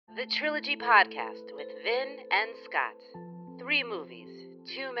The Trilogy Podcast with Vin and Scott. 3 movies,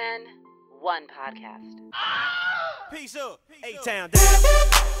 2 men, 1 podcast. Peace up, A-Town down.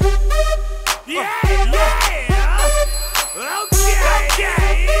 Yeah.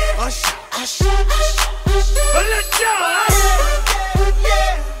 Okay. Let's go.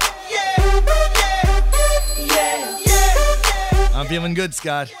 I'm feeling good,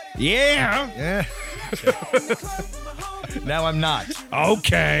 Scott. Yeah. Now I'm not.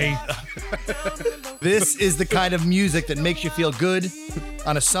 Okay. This is the kind of music that makes you feel good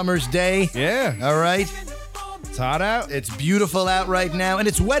on a summer's day. Yeah. All right? It's hot out. It's beautiful out right now, and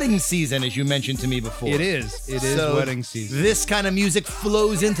it's wedding season, as you mentioned to me before. It is. It is So wedding season. This kind of music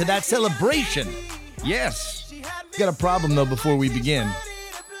flows into that celebration. Yes. Got a problem, though, before we begin.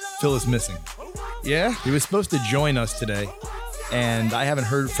 Phil is missing. Yeah? He was supposed to join us today, and I haven't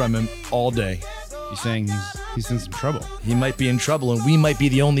heard from him all day. You're saying he's in some trouble. He might be in trouble, and we might be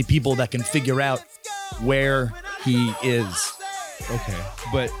the only people that can figure out where he is. Okay.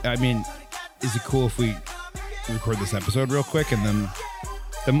 But, I mean, is it cool if we record this episode real quick and then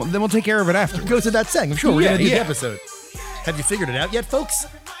we'll take care of it after? Goes to that saying. I'm sure we're going to do Yeah. the episode. Have you figured it out yet, folks?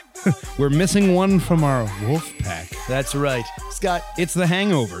 We're missing one from our wolf pack. That's right. Scott, It's the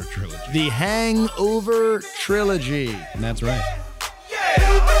Hangover trilogy. the Hangover Trilogy. And that's right.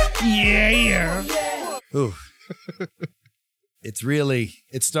 Yeah. Ooh.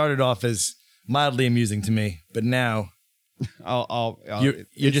 It started off as mildly amusing to me, but now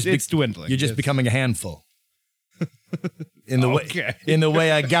It's dwindling. You're just It's- becoming a handful. In the Okay. way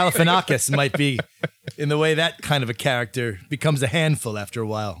a Galifianakis might be, in the way that kind of a character becomes a handful after a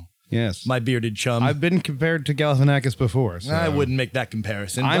while. Yes. My bearded chum. I've been compared to Galifianakis before, so I wouldn't make that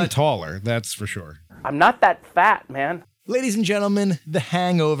comparison. I'm but taller, that's for sure. I'm not that fat, man. ladies and gentlemen, the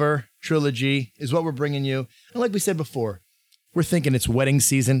Hangover Trilogy is what we're bringing you. And like we said before, we're thinking it's wedding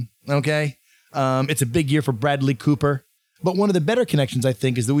season, okay? It's a big year for Bradley Cooper. But one of the better connections, I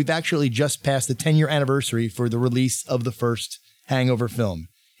think, is that we've actually just passed the 10-year anniversary for the release of the first Hangover film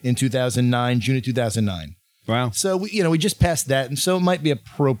in 2009, June of 2009. Wow. So, we just passed that, and so it might be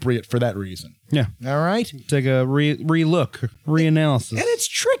appropriate for that reason. Yeah. All right? Take a re-look, reanalysis. And it's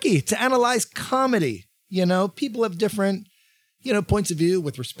tricky to analyze comedy. People have different, points of view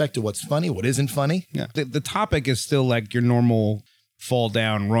with respect to what's funny, what isn't funny. Yeah. The topic is still like your normal fall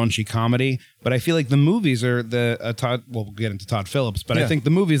down raunchy comedy, but I feel like the movies are we'll get into Todd Phillips, but Yeah. I think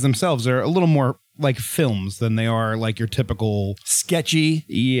the movies themselves are a little more like films than they are like your typical Sketchy.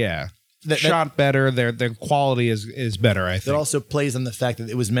 yeah. That- Shot better, their quality is better, I That think. also plays on the fact that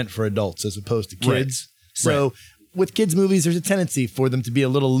it was meant for adults as opposed to Right. kids. So with kids' movies, there's a tendency for them to be a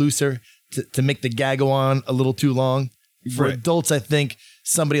little looser, to make the gag go on a little too long. For Right. adults, I think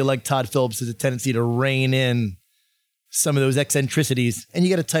somebody like Todd Phillips has a tendency to rein in some of those eccentricities, and you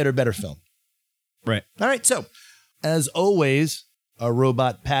get a tighter, better film. Right. All right, so as always, our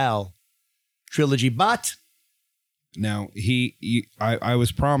robot pal, Trilogy Bot. Now I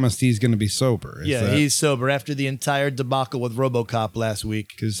was promised he's going to be sober. He's sober after the entire debacle with RoboCop last week.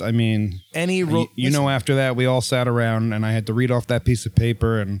 because I mean, Listen, after that we all sat around and I had to read off that piece of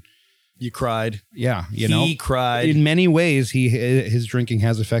paper and you cried. yeah, He cried. in many ways his drinking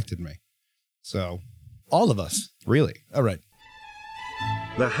has affected me. So All of us. really, All right.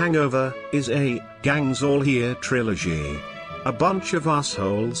 The Hangover is a gangs all here trilogy. A bunch of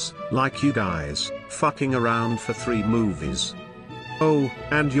assholes, like you guys, fucking around for 3 movies. Oh,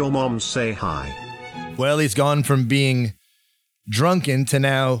 and your moms say hi. Well, he's gone from being drunken to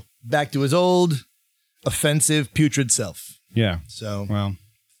now back to his old, offensive, putrid self. yeah. So, Well,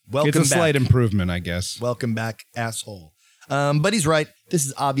 welcome it's a back. slight improvement, I guess. Welcome back, asshole. But he's right. This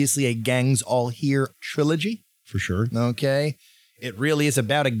is obviously a Gangs All Here trilogy. For sure. Okay. It really is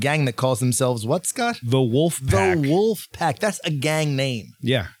about a gang that calls themselves what, Scott? The Wolf Pack. The Wolf Pack. That's a gang name.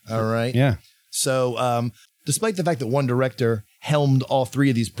 Yeah. All right. Yeah. So, despite the fact that one director helmed all 3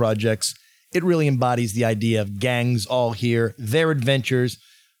 of these projects, it really embodies the idea of gangs all here, their adventures,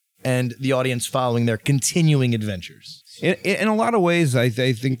 and the audience following their continuing adventures. In a lot of ways, I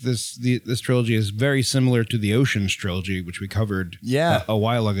think this trilogy is very similar to the Ocean's trilogy, which we covered a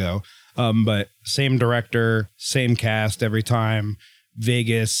while ago. But same director, same cast every time.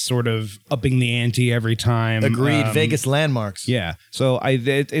 Vegas sort of upping the ante every time. Agreed. Vegas landmarks. Yeah. So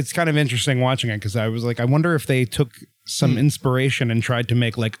it's kind of interesting watching it because I was like, I wonder if they took some inspiration and tried to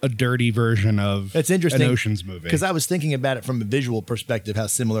make like a dirty version of That's interesting, an Ocean's movie. Because I was thinking about it from a visual perspective, how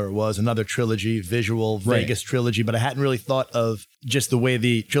similar it was. Another trilogy, visual, Right. Vegas trilogy, but I hadn't really thought of just the way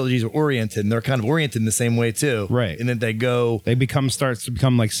the trilogies are oriented, and they're kind of oriented in the same way too. Right. And then they starts to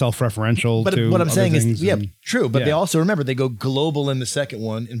become like self-referential. But to what I'm other saying is, things yeah, and- true. But yeah. they also, remember, they go global in the second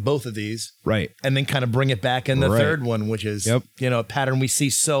one, in both of these. Right. And then kind of bring it back in the Right. third one, which is, Yep. a pattern we see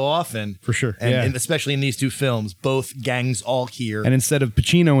so often. For sure. And, Yeah. and especially in these two films, both gangs all here. And instead of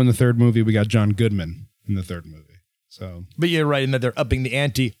Pacino in the third movie, we got John Goodman in the third movie. So But you're right in that they're upping the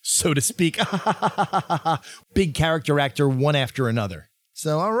ante, so to speak. Big character actor, one after another.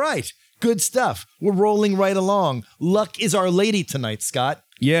 So, all right. Good stuff. We're rolling right along. Luck is our lady tonight, Scott.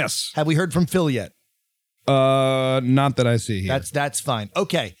 yes, Have we heard from Phil yet? not that I see here. That's fine.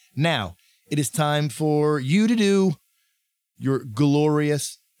 Okay. Now, it is time for you to do your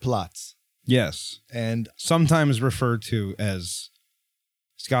glorious plots. yes, And, sometimes referred to as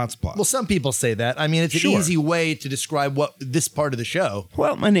Scott's plot. well, some people say that. I mean, it's an Sure. easy way to describe what this part of the show.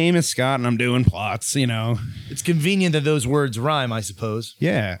 Well, my name is Scott, and I'm doing plots. It's convenient that those words rhyme, I suppose.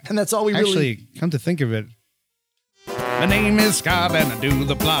 Yeah. And that's all we really... Actually, come to think of it, my name is Scott, and I do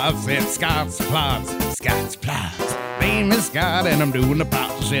the plots. It's Scott's plots. Scott's plots. Name is Scott, and I'm doing the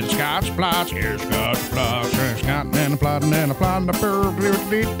plots. It's Scott's plots. Here's Scott's plots. Here's Scott, and a plot, and a plot, and a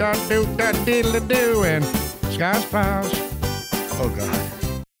do, and Scott's plots. Oh, God.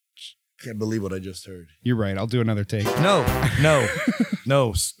 Can't believe what I just heard. You're right. I'll do another take. No.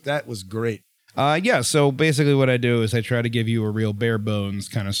 That was great. Yeah, so basically what I do is I try to give you a real bare bones,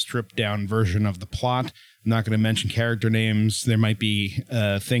 kind of stripped down version of the plot. I'm not going to mention character names. There might be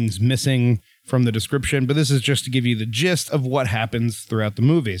things missing from the description, but this is just to give you the gist of what happens throughout the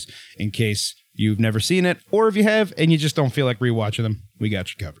movies. In case you've never seen it, or if you have and you just don't feel like rewatching them, we got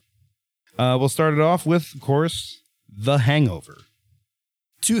you covered. We'll start it off with, of course, The Hangover.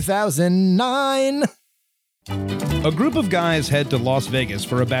 2009. A group of guys head to Las Vegas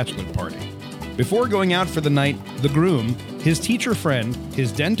for a bachelor party. Before going out for the night, the groom, his teacher friend,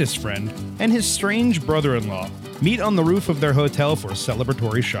 his dentist friend, and his strange brother-in-law meet on the roof of their hotel for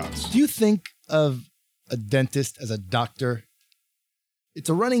celebratory shots. Do you think of a dentist as a doctor? It's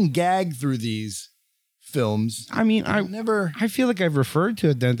a running gag through these films. I mean, I feel like I've referred to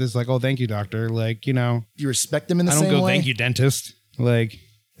a dentist like, oh, thank you, doctor. Like, You respect them in the I same don't go, way? thank you, dentist. Like,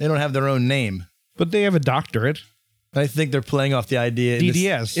 They don't have their own name. but they have a doctorate. I think they're playing off the idea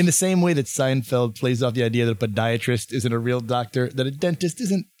DDS. in the same way that Seinfeld plays off the idea that a podiatrist isn't a real doctor, that a dentist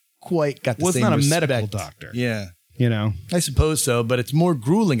isn't quite got the Well, it's same not a respect. medical doctor. Yeah, I I suppose so, but it's more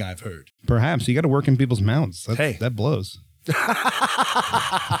grueling, I've heard. perhaps you got to work in people's mouths. Hey. That blows.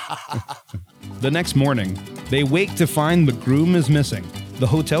 The next morning, they wake to find the groom is missing. The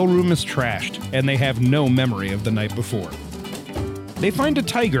hotel room is trashed, and they have no memory of the night before. They find a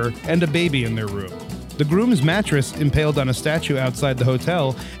tiger and a baby in their room. The groom's mattress impaled on a statue outside the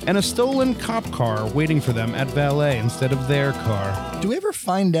hotel, and a stolen cop car waiting for them at valet instead of their car. Do we ever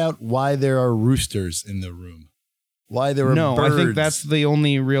find out why there are roosters in the room? Why there are No, birds? I think that's the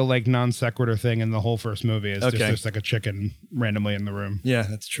only real like non sequitur thing in the whole first movie. Is Okay. just like a chicken randomly in the room. Yeah,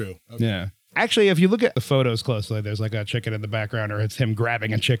 that's true. Okay. Yeah. Actually, if you look at the photos closely, there's like a chicken in the background, or it's him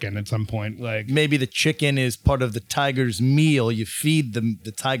grabbing a chicken at some point. Like, Maybe the chicken is part of the tiger's meal. You feed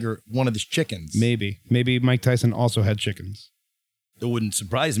the tiger one of his chickens. maybe Mike Tyson also had chickens. It wouldn't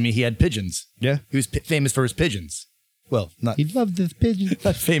surprise me. He had pigeons. Yeah, He was famous for his pigeons. Well, not he loved his pigeon.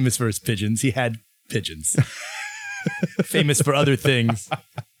 not famous for his pigeons. He had pigeons. Famous for other things.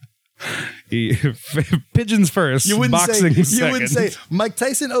 Pigeons first. You wouldn't boxing say. second. You wouldn't say Mike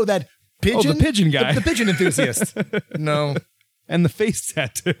Tyson. Oh, that pigeon. Oh, the pigeon guy. The pigeon enthusiast. No. And the face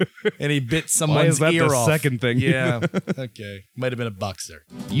tattoo. And he bit Why someone's is that ear the off. second thing? Yeah. Okay. Might have been a boxer.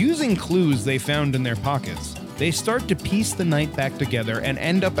 Using clues they found in their pockets, they start to piece the night back together and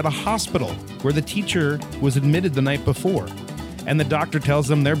end up at a hospital where the teacher was admitted the night before. And the doctor tells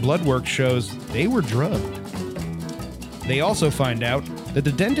them their blood work shows they were drugged. They also find out that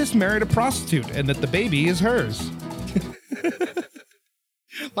the dentist married a prostitute and that the baby is hers.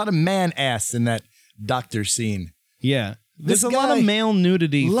 A lot of man ass in that doctor scene. Yeah. This There's a lot guy- of male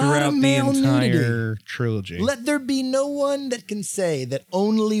nudity lot of throughout the male entire trilogy. Let there be no one that can say that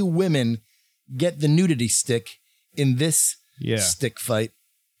only women get the nudity stick in this Yeah. stick fight.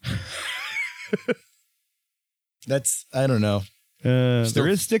 That's, I don't know. There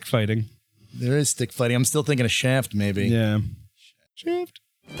is stick fighting. There is stick fighting. I'm still thinking of Shaft, maybe. Yeah. Shaft.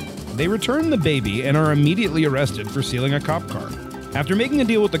 They return the baby and are immediately arrested for stealing a cop car. After making a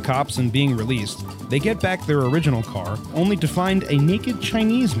deal with the cops and being released, they get back their original car, only to find a naked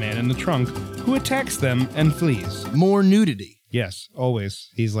Chinese man in the trunk who attacks them and flees. More nudity. Yes, always.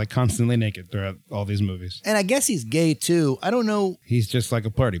 He's like constantly naked throughout all these movies. And I guess he's gay too. I don't know. He's just like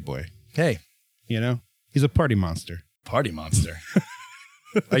a party boy, Hey, you know? He's a party monster. Party Monster.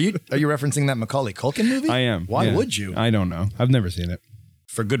 Are you referencing that Macaulay Culkin movie? I am. Why would you? I don't know. I've never seen it.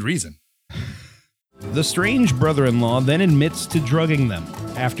 For good reason. The strange brother-in-law then admits to drugging them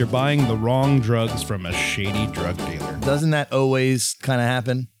after buying the wrong drugs from a shady drug dealer. Doesn't that always kind of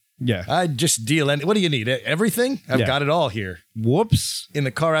happen? Yeah. I just deal. What do you need? Everything? I've got it all here. Whoops. In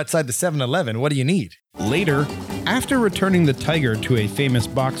the car outside the 7-Eleven. What do you need? Later, after returning the tiger to a famous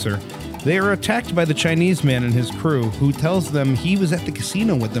boxer, they are attacked by the Chinese man and his crew, who tells them he was at the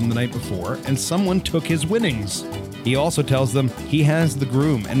casino with them the night before and someone took his winnings. He also tells them he has the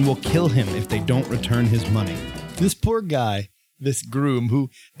groom and will kill him if they don't return his money. This poor guy, this groom, who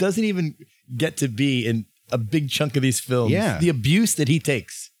doesn't even get to be in a big chunk of these films. Yeah. The abuse that he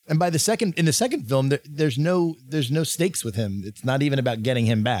takes. And in the second film, there's no stakes with him. It's not even about getting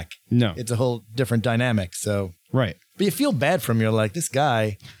him back. No. It's a whole different dynamic. So, right. But you feel bad for him. You're like, this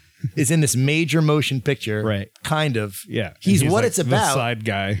guy is in this major motion picture. Right. Kind of. Yeah. He's what like it's about. The side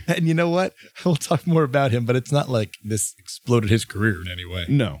guy. And you know what? We'll talk more about him, but it's not like this exploded his career in any way.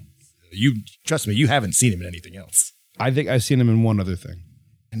 No. Trust me, you haven't seen him in anything else. I think I've seen him in one other thing.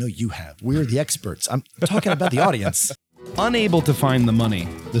 I know you have. We're the experts. I'm talking about the audience. Unable to find the money,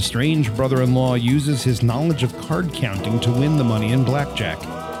 the strange brother-in-law uses his knowledge of card counting to win the money in blackjack.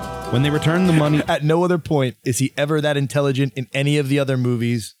 When they return the money... At no other point is he ever that intelligent in any of the other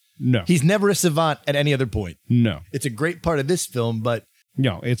movies. No. He's never a savant at any other point. No. It's a great part of this film, but...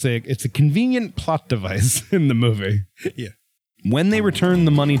 No, it's a convenient plot device in the movie. Yeah. When they return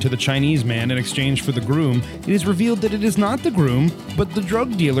the money to the Chinese man in exchange for the groom, it is revealed that it is not the groom, but the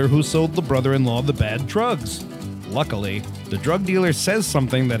drug dealer who sold the brother-in-law the bad drugs. Luckily, the drug dealer says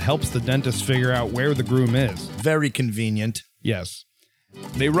something that helps the dentist figure out where the groom is. Very convenient. Yes.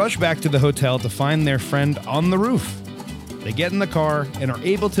 They rush back to the hotel to find their friend on the roof. They get in the car and are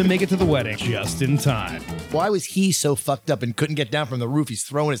able to make it to the wedding just in time. Why was he so fucked up and couldn't get down from the roof? He's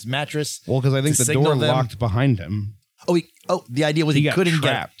throwing his mattress. Well, because I think the door locked behind him. The idea was he got couldn't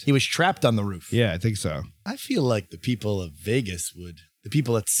trapped. get. He was trapped on the roof. Yeah, I think so. I feel like the people of Vegas the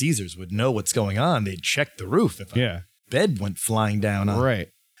people at Caesars would know what's going on. They'd check the roof if a bed went flying down on. Right.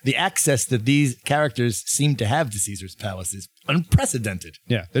 The access that these characters seem to have to Caesar's palace is unprecedented.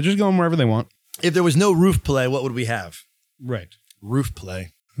 Yeah, they're just going wherever they want. If there was no roof play, what would we have? Right. Roof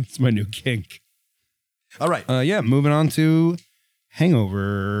play. That's my new kink. All right. Moving on to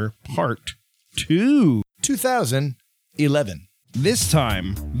Hangover Part 2. 2011. This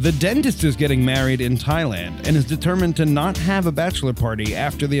time, the dentist is getting married in Thailand and is determined to not have a bachelor party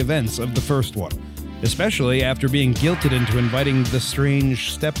after the events of the first one, especially after being guilted into inviting the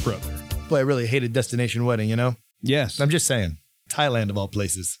strange stepbrother. Boy, I really hated Destination Wedding, you know? Yes. I'm just saying. Thailand of all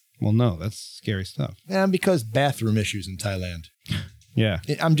places. Well, no, that's scary stuff. And because bathroom issues in Thailand. Yeah.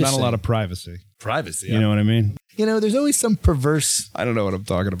 I'm just not saying. a lot of privacy. Privacy. You know what I mean? You know, there's always some perverse... I don't know what I'm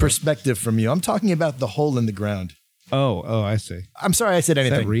talking about. ...perspective from you. I'm talking about the hole in the ground. Oh, I see. I'm sorry I said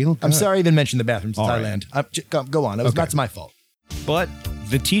anything. Is that real? I'm sorry I even mentioned the bathrooms in All Thailand. Go on. That's my fault. But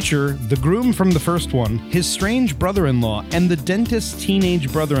the teacher, the groom from the first one, his strange brother-in-law, and the dentist's teenage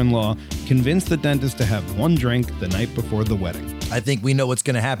brother-in-law convince the dentist to have one drink the night before the wedding. I think we know what's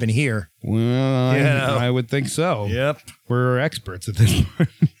going to happen here. Well, I would think so. Yep. We're experts at this point.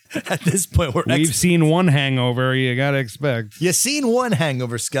 At this point, We've seen one hangover, you got to expect. You seen one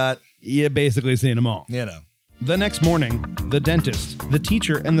hangover, Scott. You basically seen them all. You know. The next morning, the dentist, the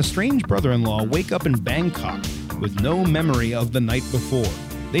teacher, and the strange brother-in-law wake up in Bangkok with no memory of the night before.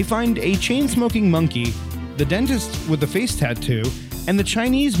 They find a chain-smoking monkey, the dentist with a face tattoo, and the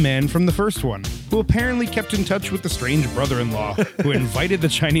Chinese man from the first one, who apparently kept in touch with the strange brother-in-law who invited the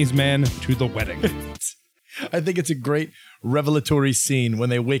Chinese man to the wedding. I think it's a great revelatory scene when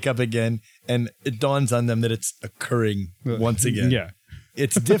they wake up again and it dawns on them that it's occurring once again. Yeah.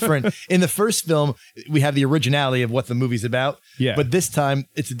 It's different. In the first film, we have the originality of what the movie's about. Yeah. But this time,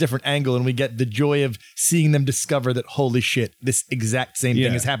 it's a different angle, and we get the joy of seeing them discover that, holy shit, this exact same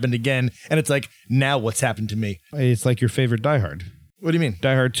thing has happened again. And it's like, now what's happened to me? It's like your favorite Die Hard. What do you mean?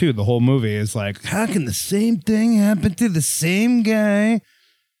 Die Hard 2, the whole movie is like, how can the same thing happen to the same guy?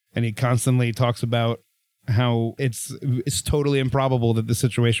 And he constantly talks about how it's totally improbable that the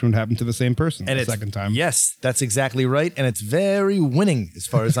situation would happen to the same person the second time. Yes, that's exactly right. And it's very winning as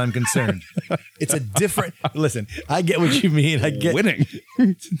far as I'm concerned. It's a different... Listen, I get what you mean. I get... Winning.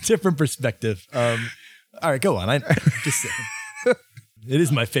 It's a different perspective. All right, go on. I'm just saying. It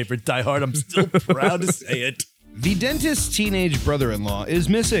is my favorite Die Hard. I'm still proud to say it. The dentist's teenage brother-in-law is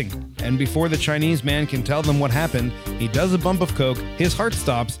missing, and before the Chinese man can tell them what happened, he does a bump of coke, his heart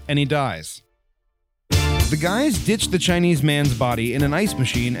stops, and he dies. The guys ditch the Chinese man's body in an ice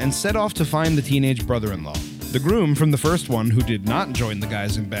machine and set off to find the teenage brother-in-law. The groom from the first one, who did not join the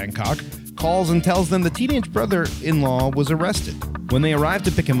guys in Bangkok, calls and tells them the teenage brother-in-law was arrested. When they arrive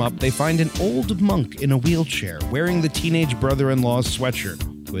to pick him up, they find an old monk in a wheelchair wearing the teenage brother-in-law's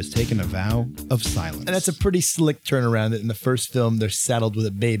sweatshirt, who has taken a vow of silence. And that's a pretty slick turnaround. That in the first film, they're saddled with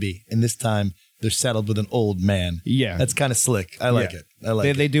a baby, and this time, they're saddled with an old man. Yeah. That's kind of slick. I like it. I like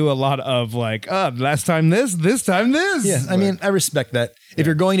it. They do a lot of like, last time this time this. Yeah, I mean, I respect that. If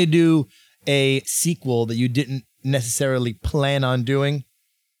you're going to do a sequel that you didn't necessarily plan on doing,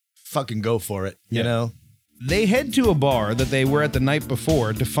 fucking go for it, you know? They head to a bar that they were at the night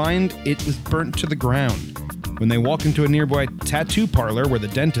before to find it was burnt to the ground. When they walk into a nearby tattoo parlor where the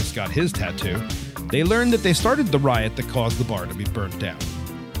dentist got his tattoo, they learn that they started the riot that caused the bar to be burnt down.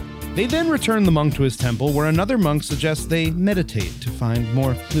 They then return the monk to his temple, where another monk suggests they meditate to find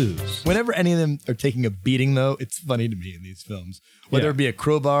more clues. Whenever any of them are taking a beating, though, it's funny to me in these films. Whether it be a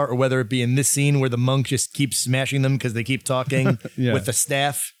crowbar or whether it be in this scene where the monk just keeps smashing them because they keep talking with the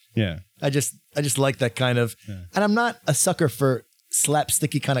staff. Yeah. I just like that kind of... And I'm not a sucker for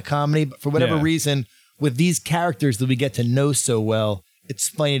slapsticky kind of comedy, but for whatever reason, with these characters that we get to know so well, it's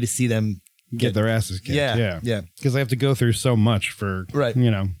funny to see them get their asses kicked. Yeah. Because they have to go through so much for, Right.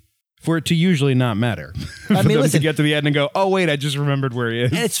 For it to usually not matter. I mean, to get to the end and go, oh, wait, I just remembered where he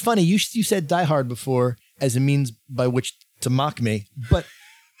is. And it's funny, you said Die Hard before as a means by which to mock me, but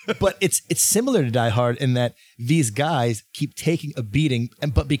it's similar to Die Hard in that these guys keep taking a beating,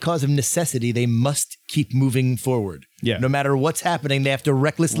 but because of necessity, they must keep moving forward. Yeah. No matter what's happening, they have to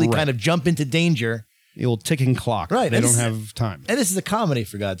recklessly kind of jump into danger. The old ticking clock. Right. They don't have time. And this is a comedy,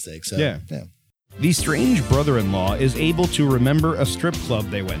 for God's sake. So, yeah. The strange brother-in-law is able to remember a strip club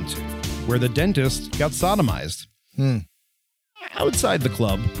they went to, where the dentist got sodomized. Outside the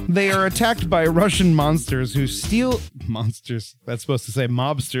club, they are attacked by Russian monsters who steal... Monsters? That's supposed to say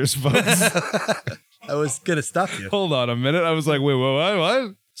mobsters, folks. I was going to stop you. Hold on a minute. I was like, wait,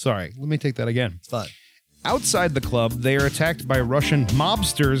 what? Sorry, let me take that again. It's fine. Outside the club, they are attacked by Russian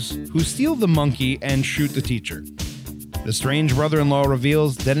mobsters who steal the monkey and shoot the teacher. The strange brother-in-law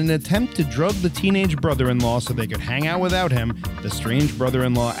reveals that in an attempt to drug the teenage brother-in-law so they could hang out without him, the strange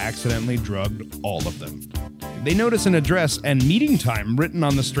brother-in-law accidentally drugged all of them. They notice an address and meeting time written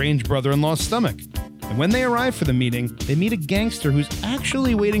on the strange brother-in-law's stomach. And when they arrive for the meeting, they meet a gangster who's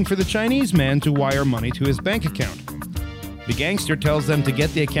actually waiting for the Chinese man to wire money to his bank account. The gangster tells them to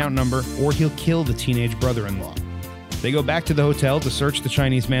get the account number or he'll kill the teenage brother-in-law. They go back to the hotel to search the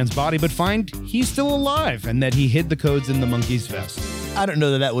Chinese man's body, but find he's still alive and that he hid the codes in the monkey's vest. I don't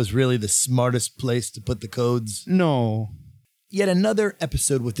know that was really the smartest place to put the codes. No. Yet another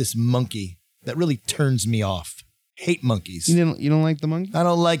episode with this monkey that really turns me off. Hate monkeys. You don't like the monkey? I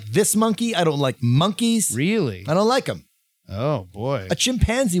don't like this monkey. I don't like monkeys. Really? I don't like them. Oh, boy. A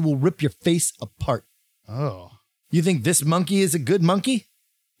chimpanzee will rip your face apart. Oh. You think this monkey is a good monkey?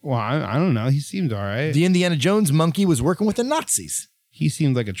 Well, I don't know. He seemed all right. The Indiana Jones monkey was working with the Nazis. He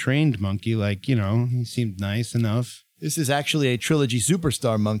seemed like a trained monkey. Like, he seemed nice enough. This is actually a trilogy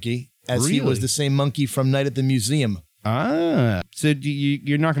superstar monkey, as Really? he was the same monkey from Night at the Museum. Ah. So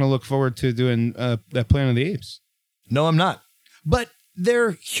you're not going to look forward to doing that Planet of the Apes? No, I'm not. But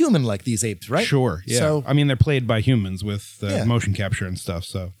they're human-like, these apes, right? Sure, yeah. So, I mean, they're played by humans with motion capture and stuff,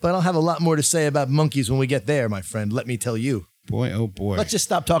 so. But I'll have a lot more to say about monkeys when we get there, my friend. Let me tell you. Boy, oh boy. Let's just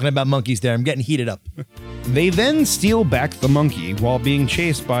stop talking about monkeys there. I'm getting heated up. They then steal back the monkey while being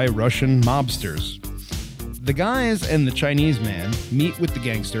chased by Russian mobsters. The guys and the Chinese man meet with the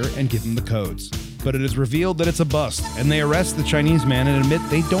gangster and give him the codes. But it is revealed that it's a bust, and they arrest the Chinese man and admit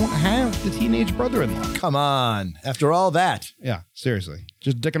they don't have the teenage brother-in-law. Come on. After all that. Yeah, seriously.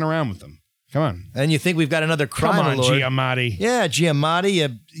 Just dicking around with them. Come on. And you think we've got another crime Come on, lord. Giamatti. Yeah,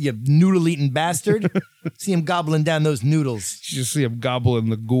 Giamatti, you noodle-eating bastard. See him gobbling down those noodles. You just see him gobbling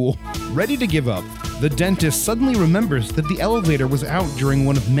the ghoul. Ready to give up, the dentist suddenly remembers that the elevator was out during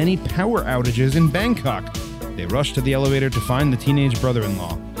one of many power outages in Bangkok. They rush to the elevator to find the teenage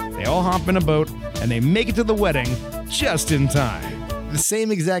brother-in-law. They all hop in a boat, and they make it to the wedding just in time. The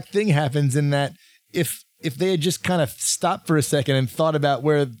same exact thing happens in that if they had just kind of stopped for a second and thought about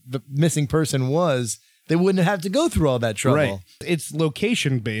where the missing person was, they wouldn't have to go through all that trouble. Right. It's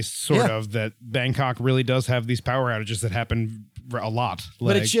location-based, sort of, that Bangkok really does have these power outages that happen a lot.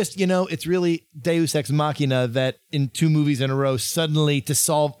 But it's just, it's really Deus Ex Machina that in 2 movies in a row, suddenly to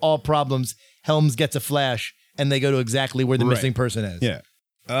solve all problems, Helms gets a flash and they go to exactly where the missing person is. Yeah.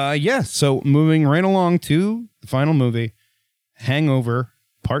 So moving right along to the final movie, Hangover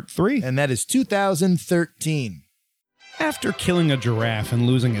Part 3. And that is 2013. After killing a giraffe and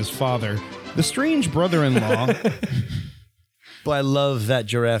losing his father, the strange brother-in-law... Boy, I love that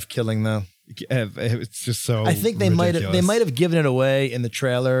giraffe killing, though. It's just so. I think they might have given it away in the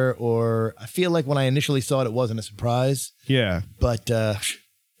trailer, or I feel like when I initially saw it wasn't a surprise. Yeah, but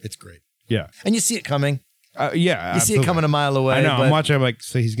it's great. Yeah, and you see it coming. Yeah, you see it coming a mile away. I know. I'm watching. I'm like,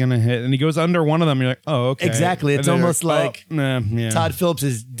 so he's gonna hit, and he goes under one of them. You're like, oh, okay. Exactly. It's almost like yeah. Todd Phillips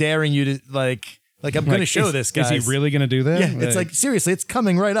is daring you to like I'm going to show this, guys. Is he really going to do that? Yeah, it's like seriously, it's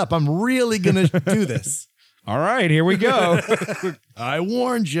coming right up. I'm really going to do this. All right, here we go. I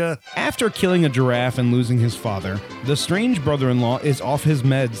warned you. After killing a giraffe and losing his father, the strange brother-in-law is off his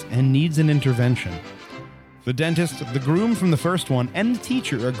meds and needs an intervention. The dentist, the groom from the first one, and the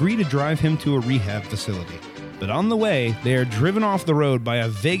teacher agree to drive him to a rehab facility. But on the way, they are driven off the road by a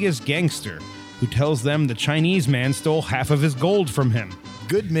Vegas gangster who tells them the Chinese man stole half of his gold from him.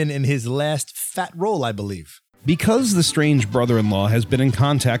 Goodman in his last fat role, I believe. Because the strange brother-in-law has been in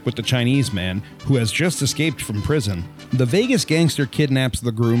contact with the Chinese man, who has just escaped from prison, the Vegas gangster kidnaps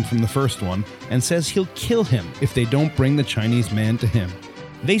the groom from the first one and says he'll kill him if they don't bring the Chinese man to him.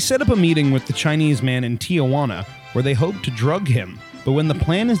 They set up a meeting with the Chinese man in Tijuana, where they hope to drug him, but when the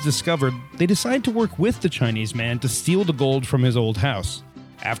plan is discovered, they decide to work with the Chinese man to steal the gold from his old house.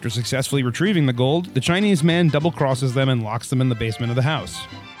 After successfully retrieving the gold, the Chinese man double-crosses them and locks them in the basement of the house.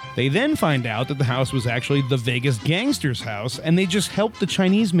 They then find out that the house was actually the Vegas gangster's house, and they just helped the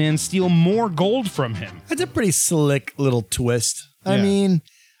Chinese man steal more gold from him. That's a pretty slick little twist. Yeah. I mean,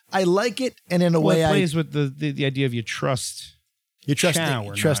 I like it, and in a way, it plays with the idea of you trust. You're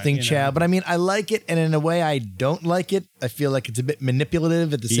trusting Chow, but I mean, I like it, and in a way, I don't like it. I feel like it's a bit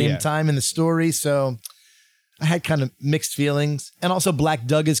manipulative at the same time in the story, so I had kind of mixed feelings. And also, Black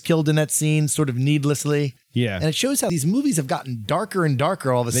Doug is killed in that scene, sort of needlessly. Yeah. And it shows how these movies have gotten darker and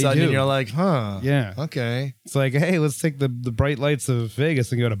darker all of a sudden, and you're like, huh. Yeah. Okay. It's like, hey, let's take the bright lights of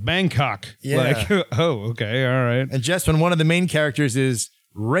Vegas and go to Bangkok. Yeah. Like, oh, okay, all right. And just when one of the main characters is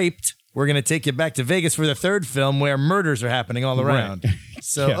raped, we're going to take you back to Vegas for the third film where murders are happening all around. Right.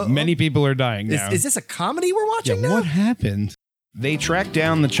 So many people are dying now. Is this a comedy we're watching now? What happened? They track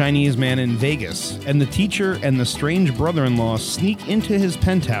down the Chinese man in Vegas, and the teacher and the strange brother-in-law sneak into his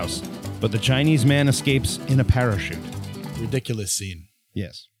penthouse, but the Chinese man escapes in a parachute. Ridiculous scene.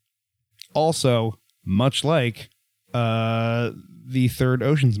 Yes. Also, much like the third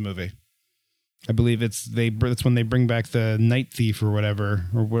Ocean's movie. I believe that's when they bring back the night thief or whatever.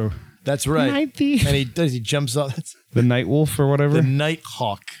 That's right. Night thief. And he jumps off. The night wolf or whatever. The night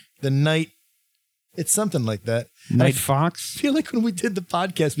hawk. It's something like that. Night Fox? I feel like when we did the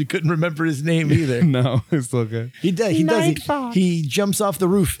podcast, we couldn't remember his name either. No, it's okay. He does. He jumps off the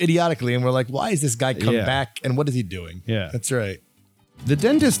roof idiotically, and we're like, why is this guy come back, and what is he doing? Yeah. That's right. The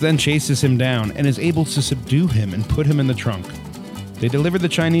dentist then chases him down and is able to subdue him and put him in the trunk. They deliver the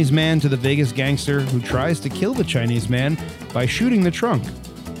Chinese man to the Vegas gangster, who tries to kill the Chinese man by shooting the trunk.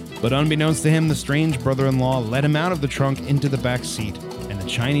 But unbeknownst to him, the strange brother-in-law let him out of the trunk into the back seat, and the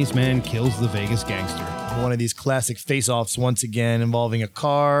Chinese man kills the Vegas gangster. One of these classic face-offs once again involving a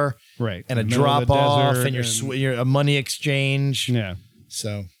car, right, and a drop-off, and your a money exchange. Yeah.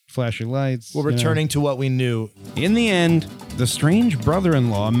 So flashing lights. We're returning to what we knew. In the end, the strange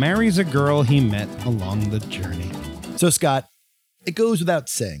brother-in-law marries a girl he met along the journey. So Scott, it goes without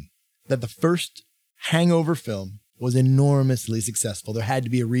saying that the first Hangover film was enormously successful. There had to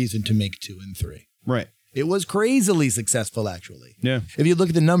be a reason to make 2 and 3. Right. It was crazily successful, actually. Yeah. If you look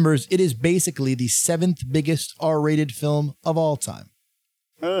at the numbers, it is basically the 7th biggest R-rated film of all time.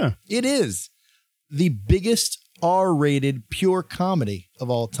 It is the biggest R-rated pure comedy of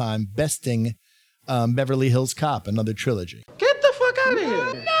all time, besting Beverly Hills Cop, another trilogy. Get the fuck out of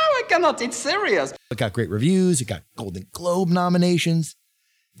here. No, I cannot. It's serious. It got great reviews. It got Golden Globe nominations.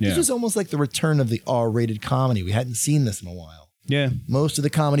 Yeah. This was almost like the return of the R-rated comedy. We hadn't seen this in a while. Yeah. Most of the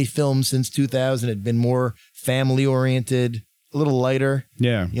comedy films since 2000 had been more family-oriented, a little lighter.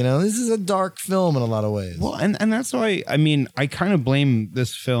 Yeah. You know, this is a dark film in a lot of ways. Well, and that's why, I mean, I kind of blame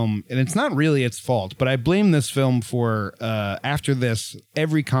this film, and it's not really its fault, but I blame this film for, after this,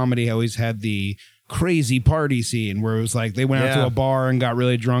 every comedy always had the crazy party scene where it was like they went out to a bar and got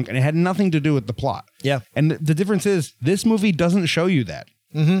really drunk, and it had nothing to do with the plot. Yeah. And the difference is, this movie doesn't show you that.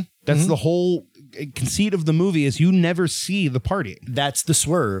 Mm-hmm. That's the whole conceit of the movie, is you never see the party. That's the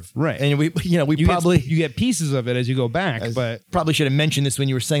swerve. Right. And we you get pieces of it as you go back, but probably should have mentioned this when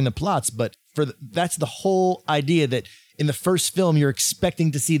you were saying the plots, but that's the whole idea, that in the first film, you're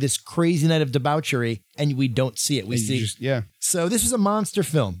expecting to see this crazy night of debauchery, and we don't see it. We see. So this was a monster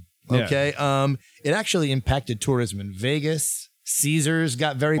film. Okay. Yeah. It actually impacted tourism in Vegas, Caesars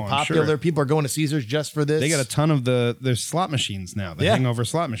got very popular. sure. People are going to Caesars just for this. They got a ton of there's slot machines now. The Hangover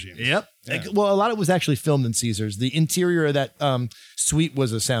slot machines. Yep. Yeah. Well, a lot of it was actually filmed in Caesars. The interior of that suite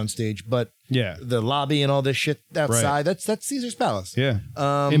was a soundstage, but Yeah. the lobby and all this shit outside, Right. that's Caesar's Palace. Yeah.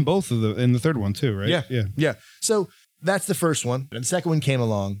 In the third one too, right? Yeah. So that's the first one. And the second one came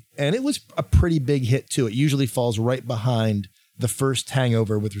along, and it was a pretty big hit too. It usually falls right behind the first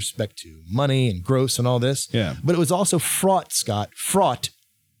Hangover with respect to money and gross and all this. Yeah. But it was also fraught, Scott,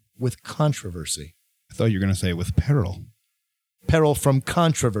 with controversy. I thought you were going to say with peril. Peril from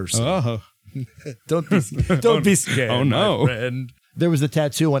controversy. Oh. Don't be scared. Oh, no. my friend. There was the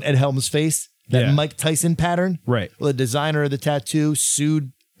tattoo on Ed Helms' face, that Mike Tyson pattern. Right. Well, the designer of the tattoo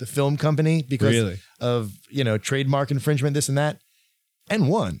sued the film company because of, trademark infringement, this and that, and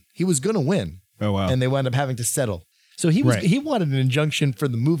won. He was going to win. Oh, wow. And they wound up having to settle. So he wanted an injunction for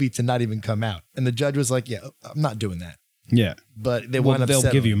the movie to not even come out. And the judge was like, yeah, I'm not doing that. Yeah. But they wound up they'll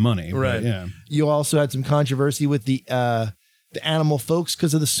settling. give you money. Right. But yeah. You also had some controversy with the animal folks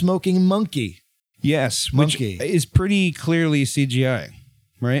because of the smoking monkey. Yes. Monkey. Which is pretty clearly CGI,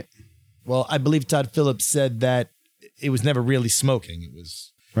 right? Well, I believe Todd Phillips said that it was never really smoking. It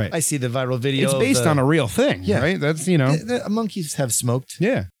was. Right. I see the viral video. It's based on a real thing, right? That's, monkeys have smoked.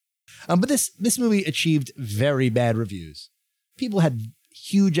 Yeah. But this movie achieved very bad reviews. People had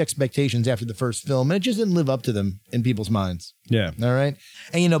huge expectations after the first film, and it just didn't live up to them in people's minds. Yeah. All right?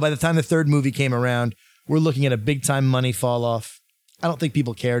 And, by the time the third movie came around, we're looking at a big-time money fall-off. I don't think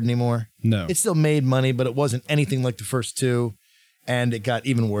people cared anymore. No. It still made money, but it wasn't anything like the first two, and it got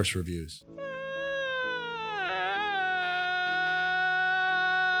even worse reviews.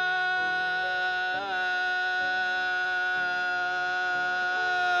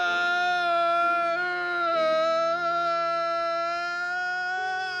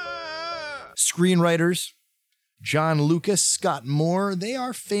 Screenwriters, John Lucas, Scott Moore, they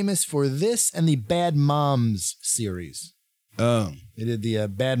are famous for this and the Bad Moms series. Oh. They did the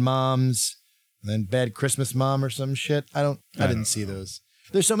Bad Moms, then Bad Christmas Mom or some shit. I didn't see those.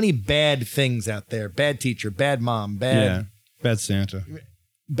 There's so many bad things out there. Bad teacher, bad mom, Bad Santa.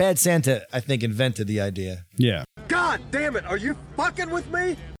 Bad Santa, I think, invented the idea. Yeah. God damn it, are you fucking with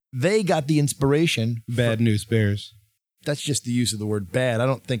me? They got the inspiration. Bad News Bears. That's just the use of the word bad. I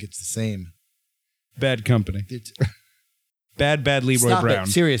don't think it's the same. Bad Company. Bad Leroy Stop Brown.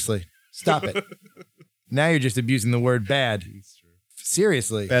 It. Seriously. Stop it. Now you're just abusing the word bad.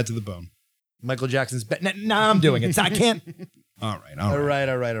 Seriously. Bad to the bone. Michael Jackson's bad. Nah, I'm doing it. I can't. All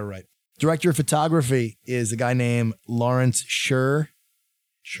right. Director of photography is a guy named Lawrence Sher.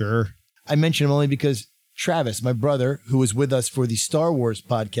 Sure. I mention him only because Travis, my brother, who was with us for the Star Wars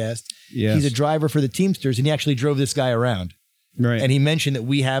podcast, he's a driver for the Teamsters, and he actually drove this guy around. Right. And he mentioned that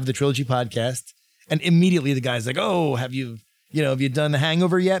we have the Trilogy podcast, and immediately the guy's like, oh, have you done The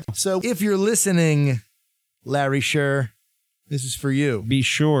Hangover yet? So if you're listening, Larry Sher, this is for you. Be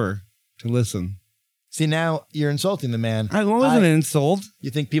sure to listen. See, now you're insulting the man. I wasn't an insult.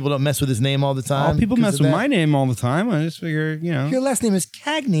 You think people don't mess with his name all the time? Oh, people mess with my name all the time. I just figure, Your last name is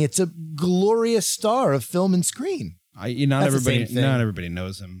Cagney. It's a glorious star of film and screen. Not everybody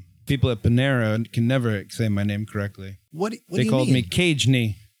knows him. People at Panera can never say my name correctly. What do they you called mean? me Cage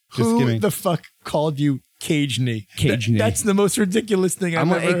Knee. Who the fuck called you Cage Knee? Cage Knee. That's the most ridiculous thing I've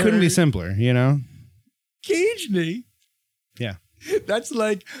ever heard. It couldn't be simpler, Cage Knee? Yeah. That's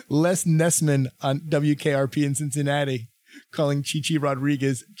like Les Nessman on WKRP in Cincinnati calling Chichi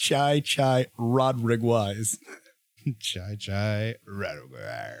Rodriguez Chai Rodriguez. Chai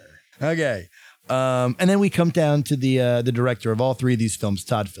Rodriguez. Okay. And then we come down to the director of all three of these films,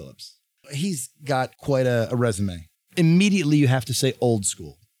 Todd Phillips. He's got quite a resume. Immediately, you have to say old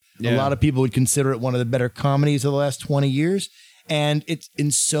school. Yeah. A lot of people would consider it one of the better comedies of the last 20 years. And it, in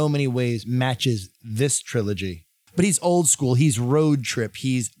so many ways, matches this trilogy. But he's old school. He's Road Trip.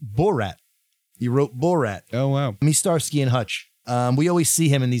 He's Borat. He wrote Borat. Oh, wow. He's Starsky and Hutch. We always see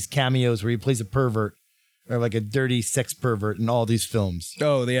him in these cameos where he plays a pervert or like a dirty sex pervert in all these films.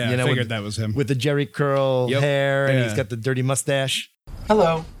 Oh, yeah. I figured that was him. With the Jerry curl hair and he's got the dirty mustache.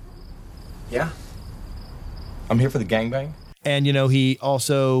 Hello. Yeah. I'm here for the gangbang. And, he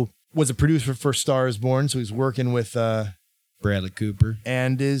also was a producer for Star is Born, so he's working with Bradley Cooper.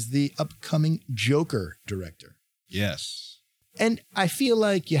 And is the upcoming Joker director. Yes. And I feel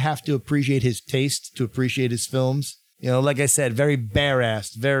like you have to appreciate his taste to appreciate his films. Like I said, very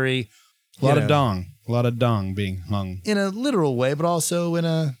bare-assed, very... A lot of dong being hung. In a literal way, but also in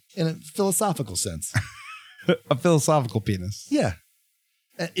a philosophical sense. A philosophical penis. Yeah.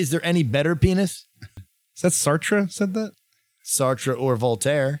 Is there any better penis? Is that Sartre said that? Sartre or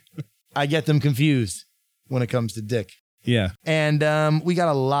Voltaire. I get them confused when it comes to dick. Yeah. And we got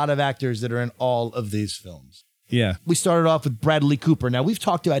a lot of actors that are in all of these films. Yeah. We started off with Bradley Cooper. Now, we've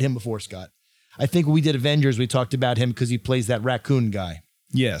talked about him before, Scott. I think when we did Avengers, we talked about him because he plays that raccoon guy.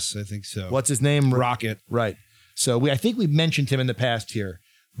 Yes, I think so. What's his name? Rocket. Right. So I think we've mentioned him in the past here,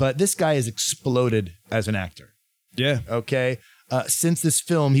 but this guy has exploded as an actor. Yeah. Okay. Since this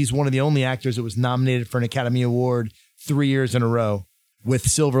film, he's one of the only actors that was nominated for an Academy Award 3 years in a row with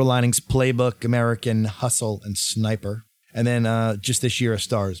Silver Linings Playbook, American Hustle, and Sniper. And then just this year, A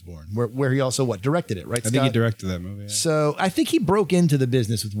Star Is Born, where he also, directed it, right, Scott? I think he directed that movie. Yeah. So I think he broke into the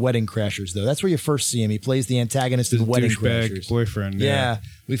business with Wedding Crashers, though. That's where you first see him. He plays the antagonist in Wedding Crashers. Boyfriend. Yeah.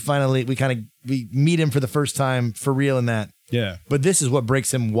 We meet him for the first time for real in that. Yeah. But this is what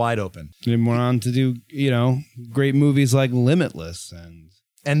breaks him wide open. And went on to do, great movies like Limitless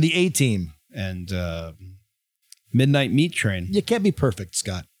and The A-Team and Midnight Meat Train. You can't be perfect,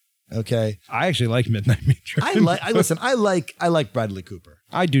 Scott. Okay. I actually like Midnight Meat Train. I like Bradley Cooper.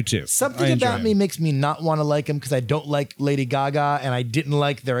 I do too. Something about me makes me not want to like him because I don't like Lady Gaga and I didn't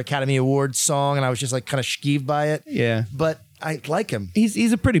like their Academy Awards song and I was just kind of skeeved by it. Yeah. But I like him.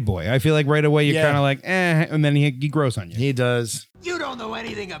 He's a pretty boy. I feel like right away you're kind of like, and then he grows on you. He does. You don't know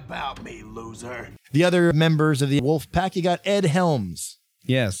anything about me, loser. The other members of the Wolf Pack, you got Ed Helms.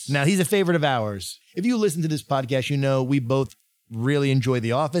 Yes. Now, he's a favorite of ours. If you listen to this podcast, you know we both really enjoy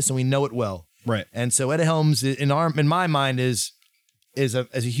The Office and we know it well. Right. And so Ed Helms, in my mind, is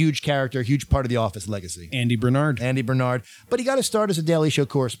a huge character, a huge part of The Office legacy. Andy Bernard. But he got to start as a Daily Show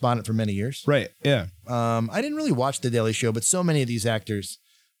correspondent for many years. Right. Yeah. I didn't really watch The Daily Show, but so many of these actors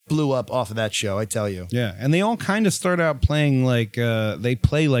blew up off of that show, I tell you. Yeah. And they all kind of start out playing they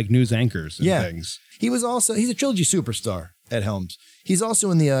play like news anchors and things. He's a trilogy superstar, Ed Helms. He's also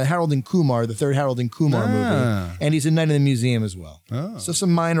in the Harold and Kumar, the third Harold and Kumar movie. And he's in Night in the Museum as well. Oh. So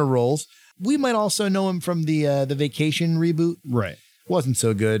some minor roles. We might also know him from the Vacation reboot. Right. Wasn't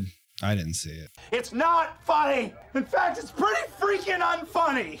so good. I didn't see it. It's not funny. In fact, it's pretty freaking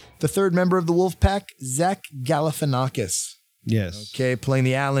unfunny. The third member of the Wolf Pack, Zach Galifianakis. Yes. Okay, playing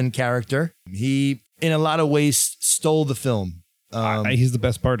the Alan character. He, in a lot of ways, stole the film. He's the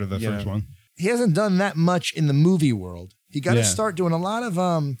best part of the first one. He hasn't done that much in the movie world. He got to start doing a lot of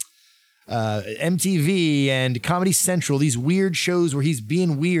MTV and Comedy Central, these weird shows where he's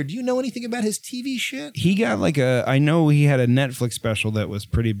being weird. Do you know anything about his TV shit? He got I know he had a Netflix special that was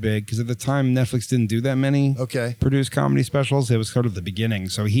pretty big because at the time Netflix didn't do that many produced comedy specials. It was sort of the beginning.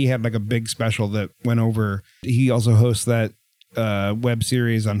 So he had a big special that went over. He also hosts that web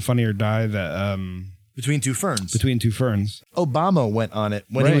series on Funny or Die that Between Two Ferns. Obama went on it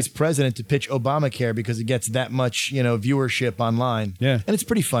when he was president to pitch Obamacare because it gets that much, viewership online. Yeah. And it's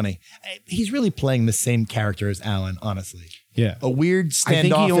pretty funny. He's really playing the same character as Alan, honestly. Yeah. A weird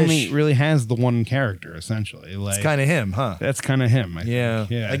standoffish. I think he only really has the one character, essentially. It's kind of him, huh? That's kind of him. I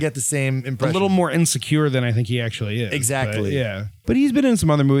think. I get the same impression. A little more insecure than I think he actually is. Exactly. But he's been in some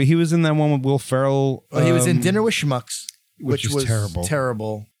other movies. He was in that one with Will Ferrell. He was in Dinner with Schmucks, which was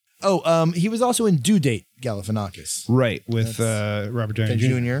terrible. Oh, he was also in Due Date, Galifianakis. Right, with Robert Downey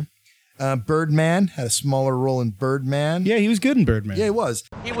Jr. Birdman, had a smaller role in Birdman. Yeah, he was good in Birdman. Yeah, he was.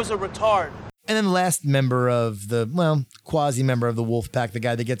 He was a retard. And then the last member of quasi-member of the Wolf Pack, the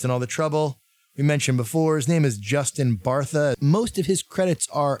guy that gets in all the trouble, we mentioned before, his name is Justin Bartha. Most of his credits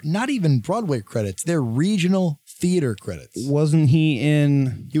are not even Broadway credits. They're regional theater credits. Wasn't he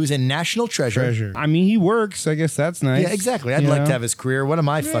in... He was in National Treasure. I mean, he works. I guess that's nice. Yeah, exactly. I'd like to have his career. What am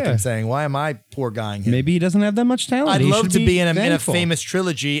I fucking saying? Why am I poor guying him? Maybe he doesn't have that much talent. I'd love to be in a famous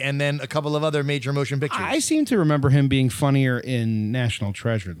trilogy and then a couple of other major motion pictures. I seem to remember him being funnier in National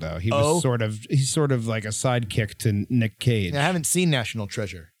Treasure, though. He's sort of like a sidekick to Nick Cage. I haven't seen National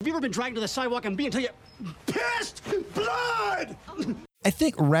Treasure. Have you ever been dragged to the sidewalk and beat until you pissed blood? I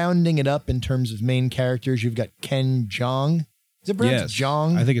think rounding it up in terms of main characters, you've got Ken Jeong. Is it pronounced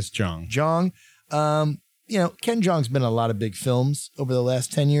Jeong? I think it's Jeong. Jeong. Ken Jeong's been in a lot of big films over the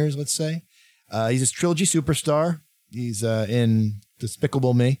last 10 years, let's say. He's a trilogy superstar. He's in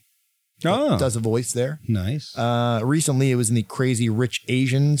Despicable Me. Oh. Does a voice there. Nice. Recently, it was in the Crazy Rich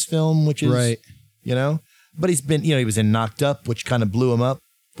Asians film, which is, but he's been, he was in Knocked Up, which kind of blew him up.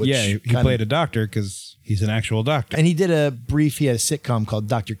 He played a doctor because he's an actual doctor. And he had a sitcom called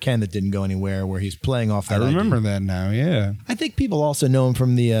Dr. Ken that didn't go anywhere where he's playing off that I remember that now, yeah. I think people also know him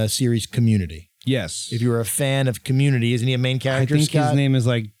from the series Community. Yes. If you were a fan of Community, isn't he a main character, I think Scott? his name is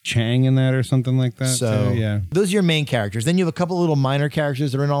like Chang in that or something like that. So, yeah. Those are your main characters. Then you have a couple little minor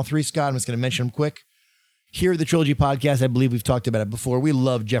characters that are in all three, Scott. I'm just going to mention them quick. Here at the Trilogy Podcast, I believe we've talked about it before. We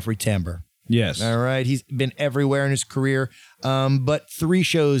love Jeffrey Tambor. Yes. All right. He's been everywhere in his career. But three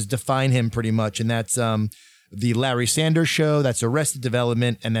shows define him pretty much. And that's The Larry Sanders Show, that's Arrested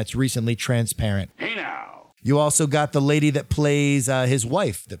Development, and that's recently Transparent. Hey now. You also got the lady that plays his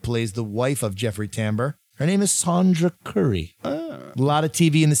wife, that plays the wife of Jeffrey Tambor. Her name is Sandra Curry. A lot of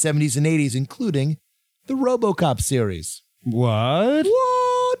TV in the 70s and 80s, including the RoboCop series. What?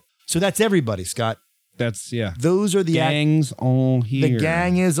 So that's everybody, Scott. That's, yeah. Those are the gang's all here. The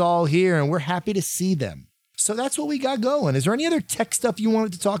gang is all here, and we're happy to see them. So that's what we got going. Is there any other tech stuff you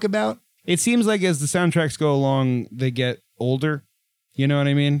wanted to talk about? It seems like as the soundtracks go along, they get older. You know what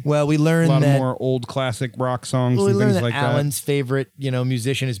I mean? Well, we learned that... a lot more old classic rock songs and things like that. Alan's favorite,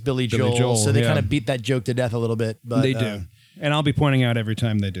 musician is Billy Joel. So they kind of beat that joke to death a little bit. But, they do. And I'll be pointing out every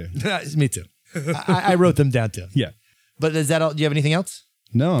time they do. Me too. I wrote them down too. Yeah. But is that all? Do you have anything else?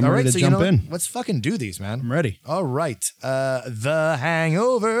 No, I'm ready to jump in. Let's fucking do these, man. I'm ready. All right. The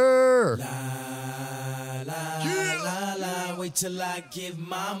Hangover. Wait till I give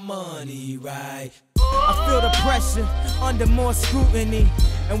my money right. I feel the pressure under more scrutiny,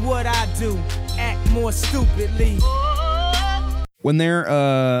 and what I do, act more stupidly. When they're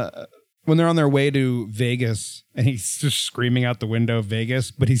on their way to Vegas, and he's just screaming out the window of Vegas,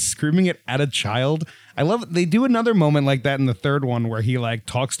 but he's screaming it at a child. I love it. They do another moment like that in the third one where he like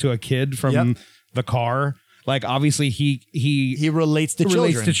talks to a kid from the car. Like, obviously, he relates to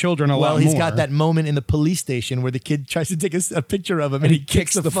children a lot more. Well, he's got that moment in the police station where the kid tries to take a picture of him and he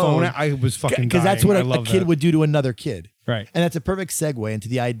kicks the phone. I was fucking dying. Because that's what a kid would do to another kid. Right. And that's a perfect segue into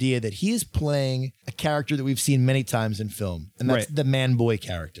the idea that he is playing a character that we've seen many times in film. And that's the man-boy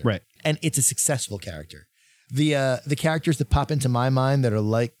character. Right. And it's a successful character. The characters that pop into my mind that are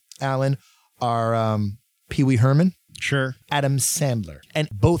like Alan are Pee Wee Herman. Sure. Adam Sandler. And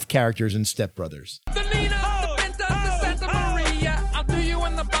both characters in Step Brothers.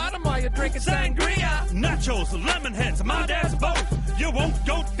 Drinking sangria, nachos, lemon heads, my dad's both. You won't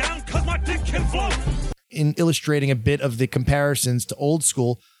go down cause my dick can float. In illustrating a bit of the comparisons to old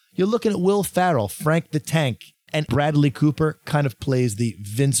school, you're looking at Will Ferrell, Frank the Tank, and Bradley Cooper kind of plays the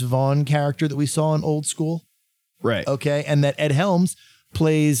Vince Vaughn character that we saw in Old School. Right. Okay. And that Ed Helms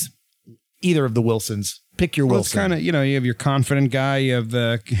plays either of the Wilsons. Pick your Wilson. It's kind of, you have your confident guy, you have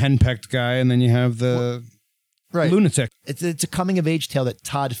the henpecked guy, and then you have the... lunatic. It's a coming-of-age tale that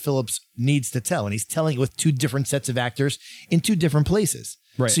Todd Phillips needs to tell, and he's telling it with two different sets of actors in two different places.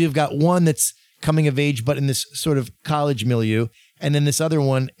 Right. So you've got one that's coming of age, but in this sort of college milieu, and then this other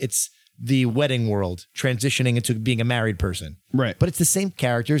one, it's the wedding world, transitioning into being a married person. Right. But it's the same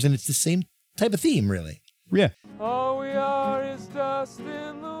characters, and it's the same type of theme, really. Yeah. All we are is dust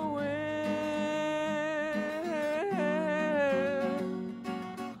in the wind.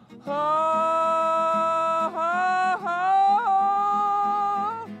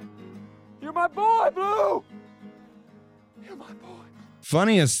 You're my boy, Blue! You're my boy.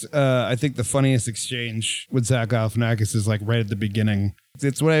 I think the funniest exchange with Zach Galifianakis is like right at the beginning.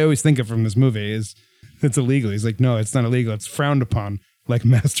 It's what I always think of from this movie is it's illegal. He's like, no, it's not illegal. It's frowned upon, like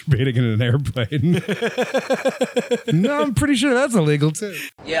masturbating in an airplane. No, I'm pretty sure that's illegal too.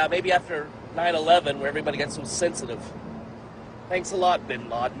 Yeah, maybe after 9/11 where everybody got so sensitive. Thanks a lot, Bin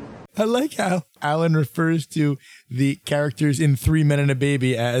Laden. I like how Alan refers to the characters in 3 Men and a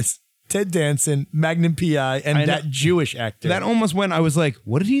Baby as Ted Danson, Magnum P.I., and that Jewish actor. That almost went, I was like,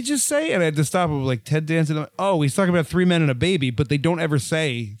 what did he just say? And I had to stop. I was like, Ted Danson. Oh, he's talking about 3 Men and a Baby, but they don't ever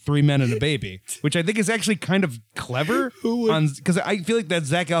say 3 Men and a Baby, which I think is actually kind of clever. Because I feel like that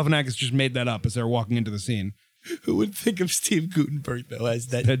Zach Galifianakis just made that up as they're walking into the scene. Who would think of Steve Guttenberg, though, as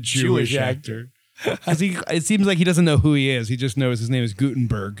that Jewish actor? Because it seems like he doesn't know who he is. He just knows his name is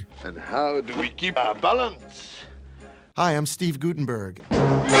Gutenberg. And how do we keep our balance? Hi, I'm Steve Guttenberg.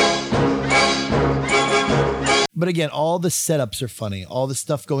 But again, all the setups are funny. All the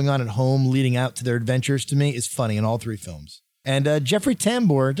stuff going on at home leading out to their adventures to me is funny in all three films. And Jeffrey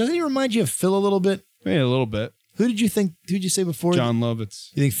Tambor, doesn't he remind you of Phil a little bit? Yeah, a little bit. Who did you say before? John Lovitz.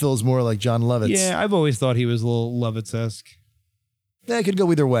 You think Phil's more like John Lovitz? Yeah, I've always thought he was a little Lovitz-esque. Yeah, it could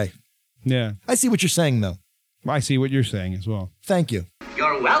go either way. Yeah. I see what you're saying, though. I see what you're saying as well. Thank you.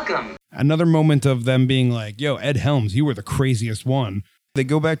 You're welcome. Another moment of them being like, yo, Ed Helms, you were the craziest one. They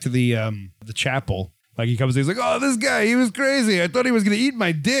go back to the chapel. Like he comes, he's like, oh, this guy, he was crazy. I thought he was going to eat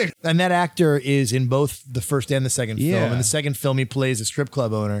my dick. And that actor is in both the first and the second film. In the second film, he plays a strip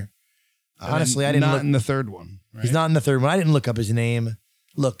club owner. Honestly, I didn't look. Not in the third one. Right? He's not in the third one. I didn't look up his name.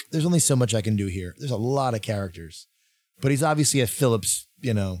 Look, there's only so much I can do here. There's a lot of characters. But he's obviously a Phillips,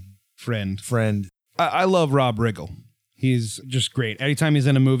 friend. I love Rob Riggle. He's just great. Anytime he's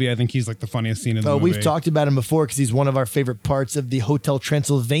in a movie, I think he's like the funniest scene in the movie. We've talked about him before because he's one of our favorite parts of the Hotel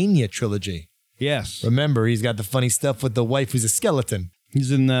Transylvania trilogy. Yes. Remember, he's got the funny stuff with the wife who's a skeleton.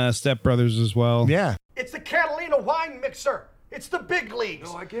 He's in Step Brothers as well. Yeah. It's the Catalina wine mixer. It's the big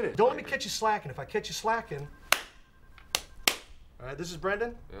leagues. No, I get it. Don't let me catch you slacking. If I catch you slacking... All right, this is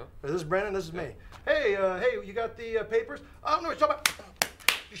Brendan. Yeah. This is Brendan. This is me. Hey, you got the papers? Oh, no, it's about...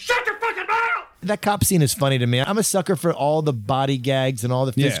 Shut your fucking mouth! That cop scene is funny to me. I'm a sucker for all the body gags and all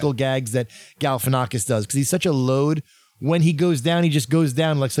the physical gags that Galifianakis does because he's such a load. When he goes down, he just goes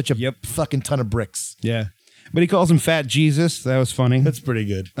down like such a fucking ton of bricks. Yeah. But he calls him Fat Jesus. That was funny. That's pretty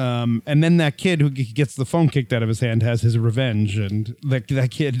good. And then that kid who gets the phone kicked out of his hand has his revenge. And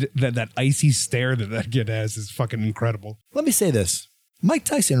that kid, that icy stare that kid has is fucking incredible. Let me say this. Mike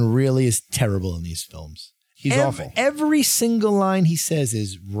Tyson really is terrible in these films. He's awful. Every single line he says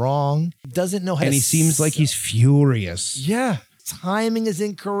is wrong. Doesn't know how to... And he seems like he's furious. Yeah. Timing is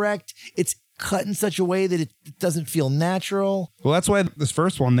incorrect. It's cut in such a way that it doesn't feel natural. Well, that's why this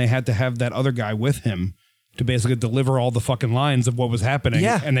first one, they had to have that other guy with him to basically deliver all the fucking lines of what was happening.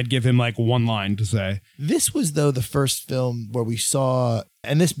 Yeah. And they'd give him like one line to say. This was, though, the first film where we saw...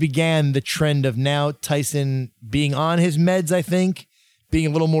 And this began the trend of now Tyson being on his meds, I think. Being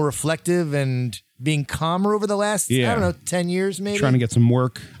a little more reflective and... being calmer over the last, I don't know, 10 years maybe. Trying to get some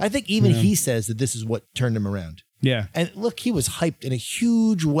work. I think even he says that this is what turned him around. Yeah. And look, he was hyped in a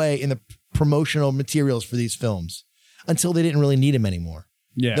huge way in the promotional materials for these films until they didn't really need him anymore.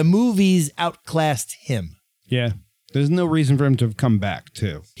 Yeah. The movies outclassed him. Yeah. There's no reason for him to have come back,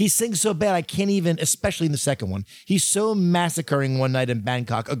 too. He sings so bad, I can't even, especially in the second one. He's so massacring One Night in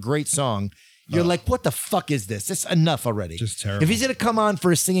Bangkok, a great song. You're like, what the fuck is this? It's enough already. Just terrible. If he's going to come on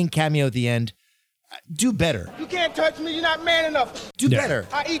for a singing cameo at the end, do better. You can't touch me. You're not man enough. Do better.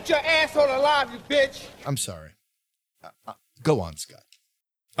 I eat your asshole alive, you bitch. I'm sorry. Go on, Scott.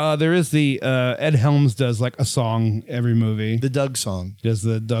 There is the Ed Helms does like a song every movie. The Doug song. Does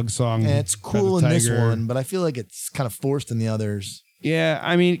the Doug song. And it's cool in this one, but I feel like it's kind of forced in the others. Yeah,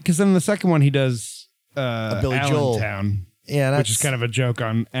 I mean, because then the second one he does a Billy Joel. Allentown. Yeah, which is kind of a joke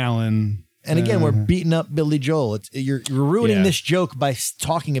on Alan. And again, we're beating up Billy Joel. You're ruining this joke by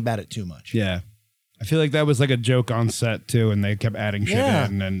talking about it too much. Yeah. I feel like that was like a joke on set too, and they kept adding shit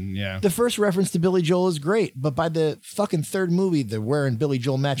in, and The first reference to Billy Joel is great, but by the fucking third movie, they're wearing Billy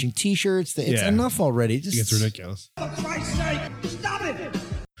Joel matching T-shirts. It's enough already. It gets ridiculous. For Christ's sake, stop it!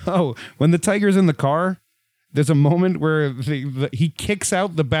 Oh, when the tiger's in the car, there's a moment where he kicks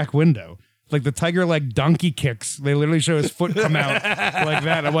out the back window. Like the tiger like donkey kicks. They literally show his foot come out like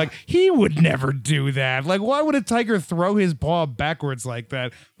that. I'm like, he would never do that. Like, why would a tiger throw his paw backwards like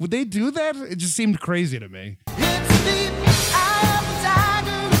that? Would they do that? It just seemed crazy to me. I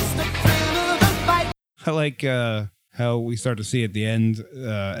like how we start to see at the end,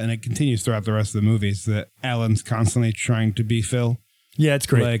 and it continues throughout the rest of the movies, that Alan's constantly trying to be Phil. Yeah, it's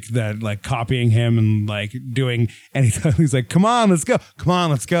great. Like that, like copying him and like doing anything. He's like, come on, let's go. Come on,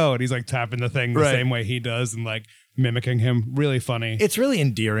 let's go. And he's like tapping the thing the same way he does and like mimicking him. Really funny. It's really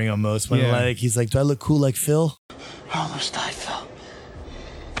endearing almost when like he's like, do I look cool like Phil? I almost died, Phil.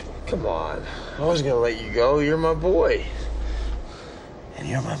 Come on. I was going to let you go. You're my boy. And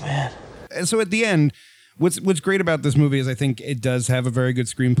you're my man. And so at the end, what's great about this movie is I think it does have a very good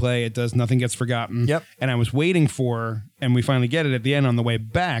screenplay. It does Nothing Gets Forgotten. Yep. And I was waiting for, and we finally get it at the end on the way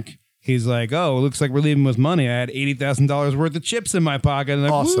back. He's like, oh, it looks like we're leaving with money. I had $80,000 worth of chips in my pocket. And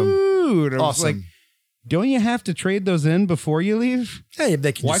like, awesome. Woo! And I was Awesome. like, don't you have to trade those in before you leave? Yeah,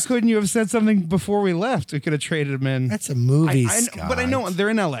 they can Why couldn't you have said something before we left? We could have traded them in. That's a movie, But I know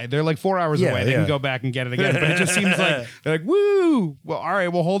they're in LA. They're like 4 hours away. They can go back and get it again. But it just seems like they're like, woo! Well, all right,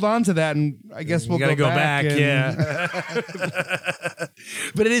 we'll hold on to that, and I guess we'll gotta go back. Yeah.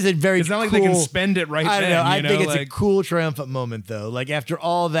 But it is a very. It's not like cool, they can spend it right I don't then. know. I you think know, it's a cool triumphant moment, though. Like after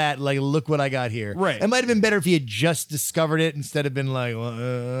all that, like look what I got here. Right. It might have been better if he had just discovered it instead of been like,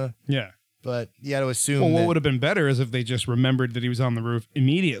 well, yeah. But you got to assume. Well, what that, would have been better is if they just remembered that he was on the roof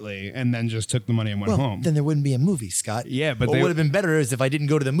immediately and then just took the money and went home. Then there wouldn't be a movie, Scott. Yeah, but what would have been better is if I didn't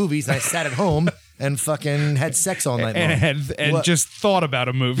go to the movies and I sat at home and fucking had sex all night long. And just thought about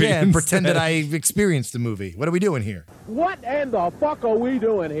a movie. Yeah, and instead. pretend that I experienced the movie. What are we doing here? What in the fuck are we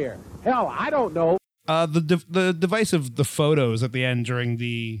doing here? Hell, I don't know. The device of the photos at the end during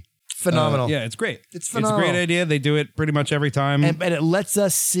the... Phenomenal. Yeah, it's great. It's phenomenal. It's a great idea. They do it pretty much every time. And it lets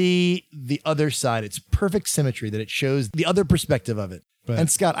us see the other side. It's perfect symmetry that it shows the other perspective of it. Right. And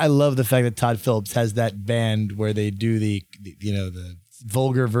Scott, I love the fact that Todd Phillips has that band where they do the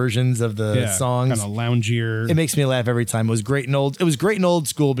vulgar versions of the songs. Kind of loungier. It makes me laugh every time. It was great in old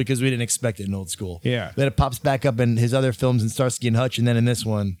school because we didn't expect it in old school. Yeah. Then it pops back up in his other films in Starsky and Hutch and then in this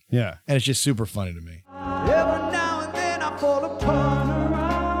one. Yeah. And it's just super funny to me. Every now and then I fall apart.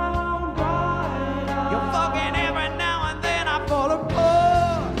 You're fucking every now and then I fall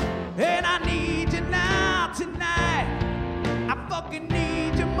apart. And I need you now.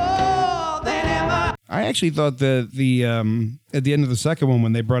 I actually thought that the at the end of the second one,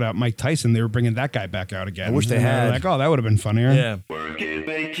 when they brought out Mike Tyson, they were bringing that guy back out again. I wish they had. Like, oh, that would have been funnier. Yeah. Work it,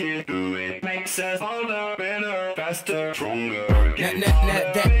 make it, do it, makes us older, better, faster, stronger.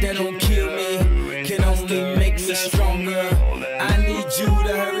 That don't kill me, can only make me stronger. I need you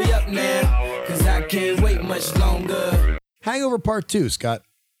to hurry up now, cause I can't wait much longer. Hangover Part 2, Scott.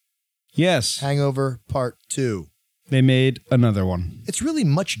 Yes. Hangover Part 2. They made another one. It's really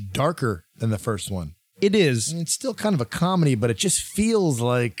much darker than the first one. It is. And it's still kind of a comedy, but it just feels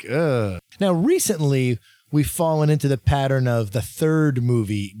like, Now, recently, we've fallen into the pattern of the third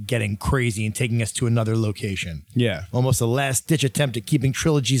movie getting crazy and taking us to another location. Yeah. Almost a last-ditch attempt at keeping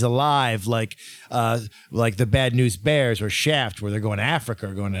trilogies alive, like the Bad News Bears or Shaft, where they're going to Africa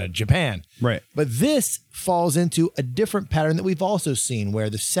or going to Japan. Right. But this falls into a different pattern that we've also seen, where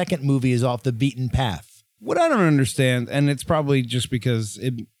the second movie is off the beaten path. What I don't understand, and it's probably just because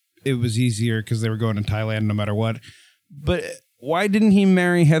it was easier because they were going to Thailand no matter what, but why didn't he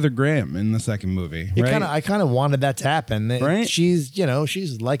marry Heather Graham in the second movie? Right? I kind of wanted that to happen. Right?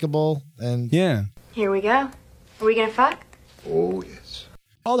 She's likable and yeah. Here we go. Are we gonna fuck? Oh yes.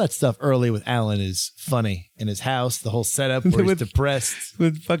 All that stuff early with Alan is funny. In his house, the whole setup where he's depressed.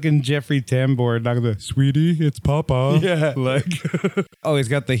 With fucking Jeffrey Tambor knocking the, sweetie, it's Papa. Yeah. Like, oh, he's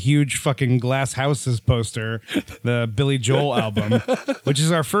got the huge fucking Glass Houses poster, the Billy Joel album, which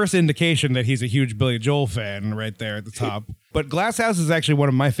is our first indication that he's a huge Billy Joel fan right there at the top. But Glass House is actually one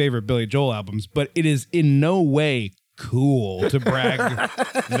of my favorite Billy Joel albums, but it is in no way cool to brag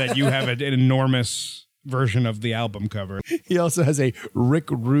that you have an enormous version of the album cover. He also has a Rick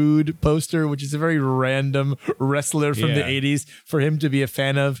Rude poster, which is a very random wrestler from the 80s for him to be a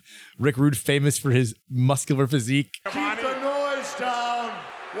fan of. Rick Rude, famous for his muscular physique. Keep the noise down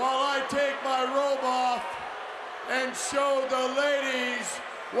while I take my robe off and show the ladies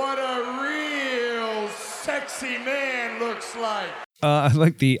what a real sexy man looks like. I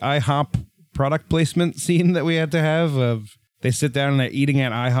like the IHOP product placement scene that we had to have of they sit down and they're eating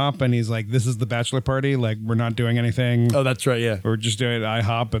at IHOP and he's like, this is the bachelor party. Like, we're not doing anything. Oh, that's right. Yeah. We're just doing it at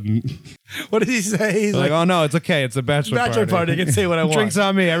IHOP. And what did he say? He's like, oh, no, it's okay. It's a bachelor party. I can say what I want. Drinks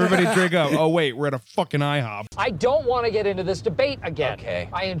on me. Everybody drink up. Oh, wait, we're at a fucking IHOP. I don't want to get into this debate again. Okay.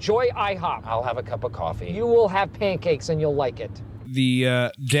 I enjoy IHOP. I'll have a cup of coffee. You will have pancakes and you'll like it.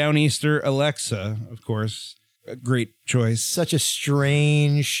 The Downeaster Alexa, of course. A great choice. Such a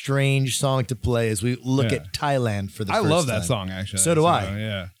strange song to play as we look at Thailand for the first time. I love that song, actually. So do I.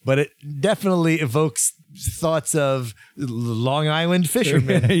 Yeah. But it definitely evokes thoughts of Long Island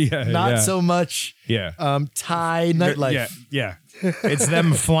fishermen. Not so much Thai nightlife. Yeah. It's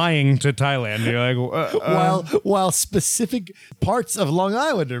them flying to Thailand. You're like, while specific parts of Long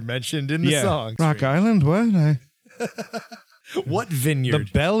Island are mentioned in the song. Rock Island? What? What vineyard? The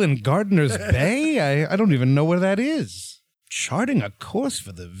Bell in Gardiner's Bay? I don't even know where that is. Charting a course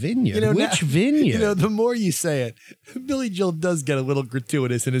for the vineyard. Which vineyard? The more you say it, Billy Joel does get a little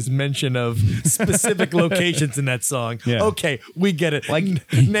gratuitous in his mention of specific locations in that song. Yeah. Okay, we get it. Like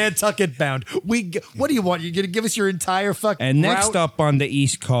Nantucket bound. What do you want? You're going to give us your entire fucking And next route? up on the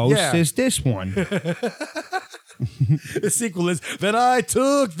East Coast is this one. The sequel is, then I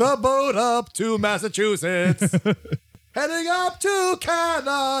took the boat up to Massachusetts. Heading up to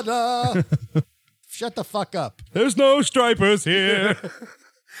Canada. Shut the fuck up. There's no stripers here.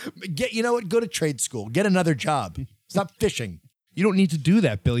 You know what? Go to trade school. Get another job. Stop fishing. You don't need to do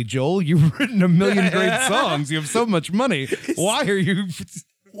that, Billy Joel. You've written a million great songs. You have so much money. Why are you...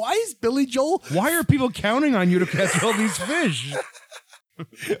 Why is Billy Joel... Why are people counting on you to catch all these fish?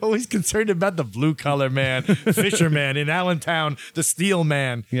 Always concerned about the blue-collar man, fisherman in Allentown, the steel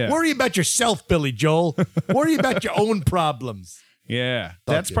man. Yeah. Worry about yourself, Billy Joel. Worry about your own problems. Yeah.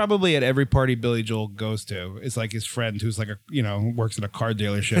 That's probably at every party Billy Joel goes to. It's like his friend who's like works at a car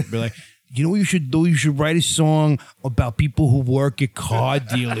dealership. Be like, you know what you should do? You should write a song about people who work at car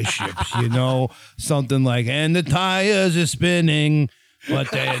dealerships, something like, and the tires are spinning,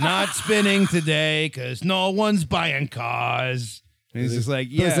 but they're not spinning today because no one's buying cars. And he's just like,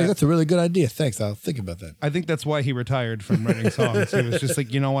 that's a really good idea. Thanks. I'll think about that. I think that's why he retired from writing songs. He was just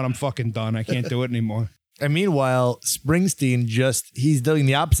like, you know what? I'm fucking done. I can't do it anymore. And meanwhile, Springsteen he's doing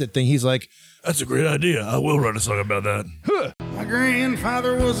the opposite thing. He's like, that's a great idea. I will write a song about that. My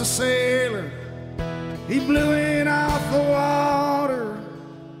grandfather was a sailor. He blew it off the water.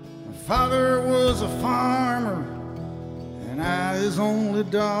 My father was a farmer. And I his only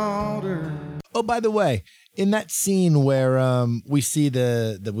daughter. Oh, by the way, in that scene where we see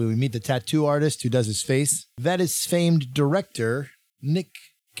we meet the tattoo artist who does his face, that is famed director Nick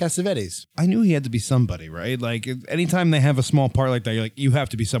Cassavetes. I knew he had to be somebody, right? Like anytime they have a small part like that, you're like, you have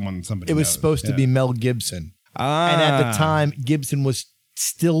to be somebody It was knows. supposed to be Mel Gibson. And at the time, Gibson was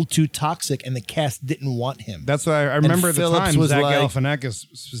still too toxic and the cast didn't want him. That's why I remember at the Phillips time, was Zach like- Galifianakis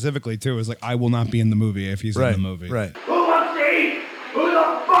specifically too was like, I will not be in the movie if he's in the movie. Right. Who wants to eat? Who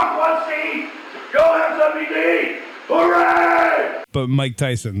the fuck wants to eat? Go have something to eat! Hooray! But Mike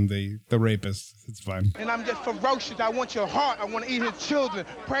Tyson, the rapist, it's fine. And I'm just ferocious. I want your heart. I want to eat his children.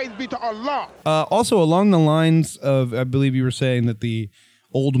 Praise be to Allah. Also, along the lines of, I believe you were saying that the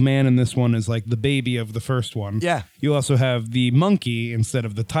old man in this one is like the baby of the first one. Yeah. You also have the monkey instead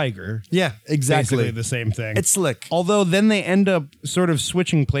of the tiger. Yeah, exactly. Basically the same thing. It's slick. Although then they end up sort of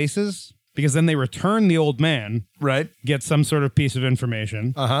switching places because then they return the old man. Right. Get some sort of piece of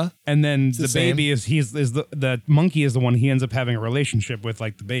information. Uh-huh. And then the the same. baby is the monkey is the one he ends up having a relationship with,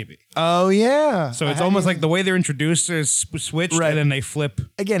 like the baby. Oh, yeah. So it's almost like the way they're introduced is switched Right. and then they flip.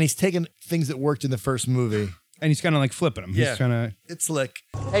 Again, he's taking things that worked in the first movie. And he's kind of like flipping them. Yeah. He's trying to. It's slick.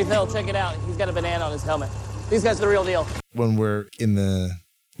 Hey, Phil, check it out. He's got a banana on his helmet. These guys are the real deal. When we're in the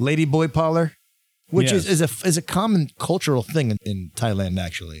ladyboy parlor, which Yes. is a common cultural thing in Thailand,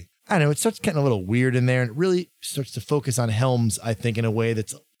 actually. I don't know, it starts getting a little weird in there, and it really starts to focus on Helms, I think, in a way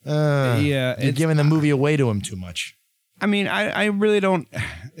that's you're giving the movie away to him too much. I mean, I really don't.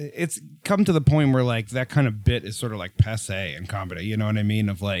 It's come to the point where like that kind of bit is sort of like passe in comedy. You know what I mean?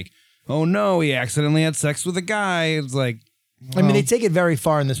 Of like, oh no, he accidentally had sex with a guy. It's like, I mean, they take it very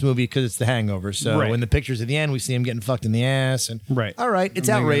far in this movie because it's The Hangover. So Right. in the pictures at the end, we see him getting fucked in the ass, and right. all right, it's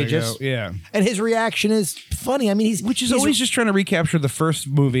And then they outrageous. go, yeah. And his reaction is funny. I mean, he's Always just trying to recapture the first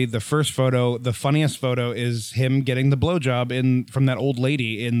movie, the first photo. The funniest photo is him getting the blowjob from that old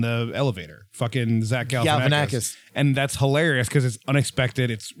lady in the elevator. Fucking Zach Galifianakis. Galifianakis. And that's hilarious because it's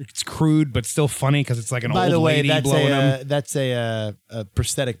unexpected. It's crude, but still funny because it's like an By old the way, lady blowing him. that's a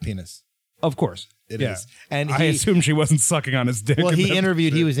prosthetic penis. Of course. It Yeah. is. And I he- assume she wasn't sucking on his dick. Well, and he that's-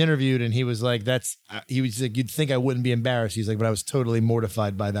 was interviewed, and he was like, he was like, you'd think I wouldn't be embarrassed. He's like, but I was totally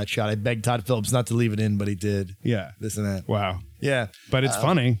mortified by that shot. I begged Todd Phillips not to leave it in, but he did. Yeah. This and that. Wow. Yeah. But it's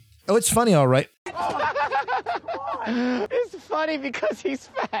funny. Oh, it's funny, all right. It's funny because he's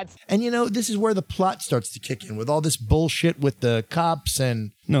fat. And this is where the plot starts to kick in with all this bullshit with the cops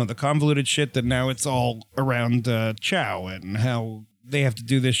and No, the convoluted shit that now it's all around Chow and how they have to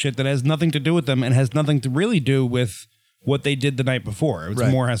do this shit that has nothing to do with them and has nothing to really do with what they did the night before. It's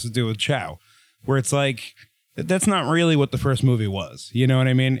Right. more has to do with Chow, where it's like, that's not really what the first movie was. You know what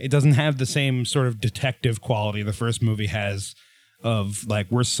I mean? It doesn't have the same sort of detective quality the first movie has of like,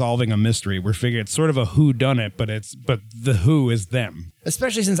 we're solving a mystery. We're figuring it's sort of a who done it, but the who is them.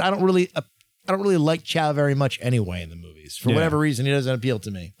 especially since I don't really like Chow very much anyway in the movies. For Yeah. whatever reason, he doesn't appeal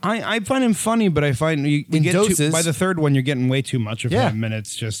to me. I find him funny, but I find you In get doses. by the third one, you're getting way too much of Yeah. him, and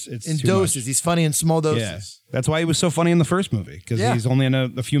it's In too doses, much. he's funny in small doses. Yeah. That's why he was so funny in the first movie, because Yeah. he's only in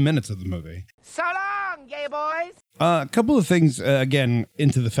a few minutes of the movie. So long, gay boys. A couple of things, again,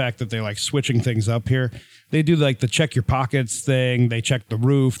 into the fact that they're like switching things up here. They do like the check your pockets thing. They check the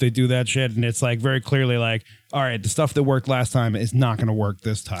roof. They do that shit. And it's like very clearly like, all right, the stuff that worked last time is not going to work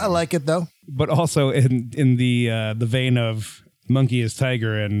this time. I like it though. But also in the vein of monkey is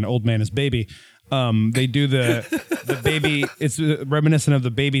tiger and old man is baby, they do the baby. It's reminiscent of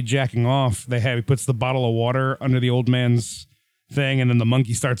the baby jacking off. He puts the bottle of water under the old man's thing, and then the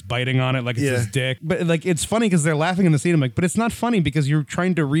monkey starts biting on it like it's his dick. But like, it's funny because they're laughing in the scene. I'm like, but it's not funny because you're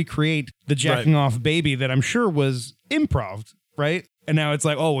trying to recreate the jacking off baby that I'm sure was improv, right? And now it's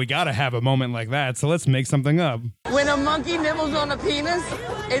like, oh, we got to have a moment like that, so let's make something up. When a monkey nibbles on a penis,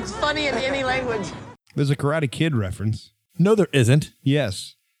 it's funny in any language. There's a Karate Kid reference. No, there isn't.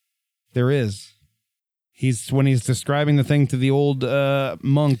 Yes, there is. When he's describing the thing to the old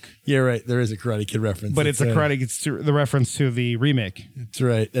monk. Yeah, right. There is a Karate Kid reference. But it's the reference to the remake. That's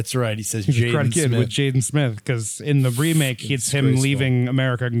right. That's right. He says He's a Jaden Karate Kid Smith. with Jaden Smith, because in the remake, it's him disgraceful. leaving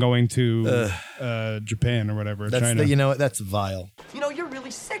America and going to Japan or whatever, That's China. you know what? That's vile. You're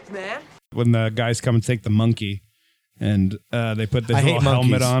really sick, man. When the guys come and take the monkey, and they put this I hate little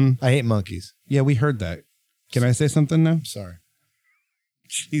helmet monkeys. on. I hate monkeys. Yeah, we heard that. Can I say something now? Sorry.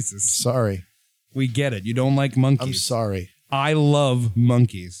 Jesus. Sorry. We get it. You don't like monkeys. I'm sorry. I love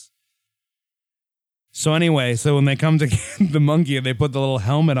monkeys. So anyway, when they come to get the monkey, they put the little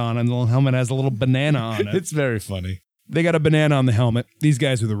helmet on, and the little helmet has a little banana on it. It's very funny. They got a banana on the helmet. These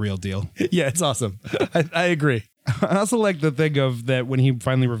guys are the real deal. Yeah, it's awesome. I agree. I also like the thing of that when he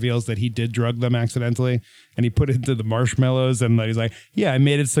finally reveals that he did drug them accidentally, and he put it into the marshmallows, and he's like, "Yeah, I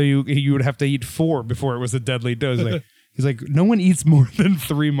made it so you would have to eat 4 before it was a deadly dose." Like, He's like, no one eats more than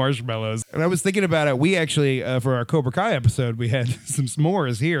 3 marshmallows. And I was thinking about it. We actually, for our Cobra Kai episode, we had some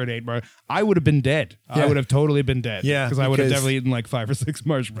s'mores here at 8 Bar. I would have been dead. Yeah. I would have totally been dead. Yeah. Because I would have definitely eaten like 5 or 6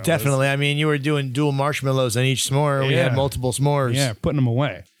 marshmallows. Definitely. I mean, you were doing dual marshmallows on each s'more. We had multiple s'mores. Yeah, putting them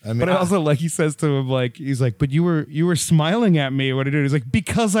away. I mean, but also, like he says to him, like, he's like, but you were smiling at me. What are you doing? He's like,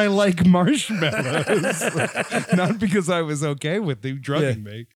 because I like marshmallows. Not because I was okay with you drugging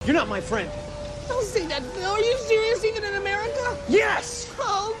me. You're not my friend. Don't say that, Phil. Are you serious? Even in America? Yes!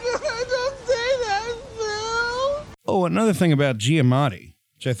 Oh, God, don't say that, Phil. Oh, another thing about Giamatti,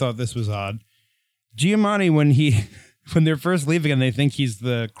 which I thought this was odd. Giamatti, when they're first leaving and they think he's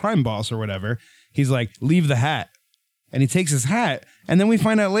the crime boss or whatever, he's like, leave the hat. And he takes his hat, and then we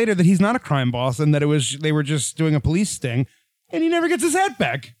find out later that he's not a crime boss and that they were just doing a police sting, and he never gets his hat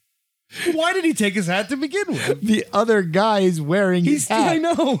back. Why did he take his hat to begin with? The other guy is wearing his hat. I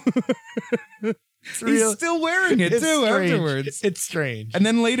know. He's still wearing it, too, afterwards. It's strange. And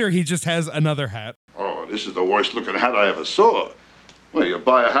then later, he just has another hat. Oh, this is the worst looking hat I ever saw. Well, you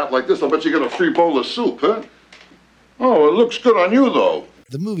buy a hat like this, I'll bet you get a free bowl of soup, huh? Oh, it looks good on you, though.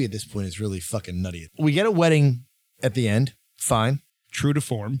 The movie at this point is really fucking nutty. We get a wedding at the end. Fine. True to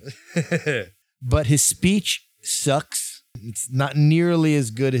form. But his speech sucks. It's not nearly as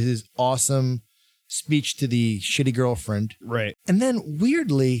good as his awesome speech to the shitty girlfriend. Right. And then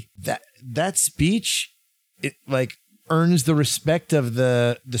weirdly, that speech, it like earns the respect of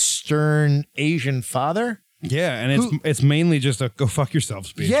the stern Asian father. Yeah, and it's mainly just a go fuck yourself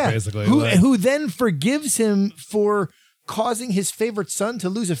speech, basically. Who then forgives him for causing his favorite son to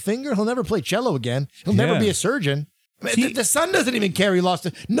lose a finger. He'll never play cello again. He'll never be a surgeon. The son doesn't even care he lost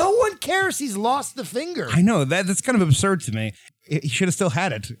it. No one cares he's lost the finger. I know. That's kind of absurd to me. He should have still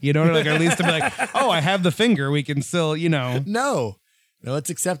had it. You know, like at least to be like, oh, I have the finger. We can still, No, it's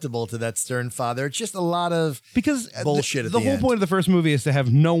acceptable to that stern father. It's just a lot of bullshit. The whole point of the first movie is to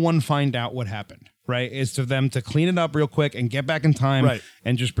have no one find out what happened. Right, is to them to clean it up real quick and get back in time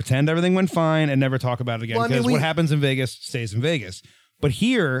and just pretend everything went fine and never talk about it again. Because what happens in Vegas stays in Vegas. But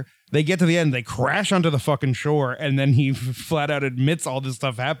here, they get to the end, they crash onto the fucking shore, and then he flat out admits all this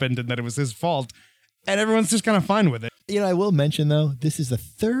stuff happened and that it was his fault. And everyone's just kind of fine with it. I will mention, though, this is the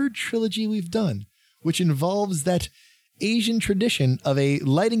 3rd trilogy we've done, which involves that Asian tradition of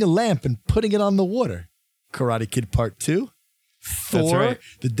lighting a lamp and putting it on the water. Karate Kid Part 2. Thor,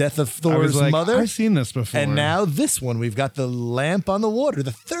 the death of Thor's mother. I've seen this before. And now this one, we've got the lamp on the water,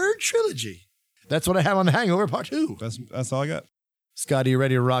 the 3rd trilogy. That's what I have on The Hangover Part 2. That's all I got. Scott, are you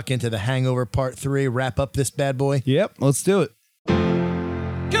ready to rock into The Hangover Part 3? Wrap up this bad boy? Yep, let's do it.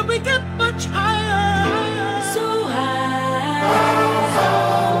 Can we get much higher? So high.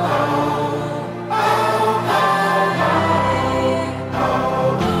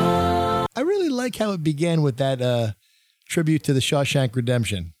 I really like how it began with that tribute to the Shawshank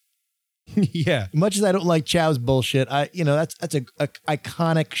Redemption. Yeah. Much as I don't like Chow's bullshit, that's a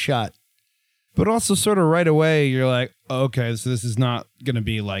iconic shot. But also sort of right away, you're like, okay, so this is not going to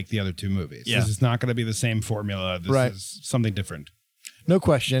be like the other 2 movies. Yeah. This is not going to be the same formula. This is something different. No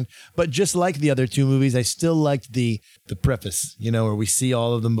question. But just like the other 2 movies, I still liked the preface, where we see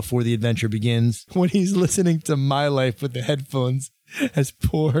all of them before the adventure begins. When he's listening to My Life with the headphones, as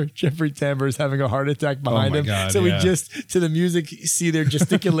poor Jeffrey Tambor is having a heart attack behind him. God, so we just, to the music, see their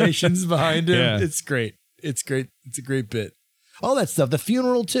gesticulations behind him. Yeah. It's great. It's great. It's a great bit. All that stuff. The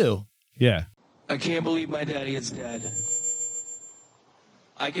funeral, too. Yeah. I can't believe my daddy is dead.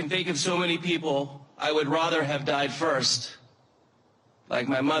 I can think of so many people I would rather have died first. Like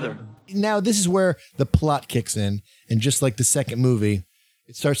my mother. Now, this is where the plot kicks in. And just like the second movie,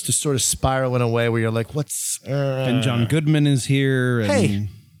 it starts to sort of spiral in a way where you're like, what's... And John Goodman is here. And hey,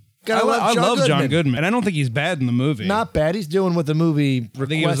 I love John Goodman. And I don't think he's bad in the movie. Not bad. He's doing what the movie requests. I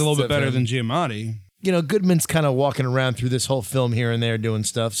think he was a little bit better than Giamatti. Goodman's kind of walking around through this whole film here and there doing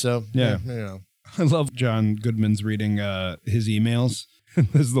stuff. So, yeah. I love John Goodman's reading his emails.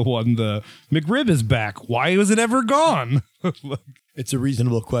 This is the one, the McRib is back. Why was it ever gone? It's a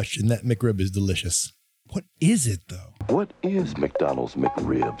reasonable question. That McRib is delicious. What is it, though? What is McDonald's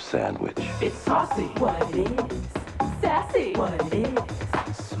McRib sandwich? It's saucy. What it is. Sassy. What it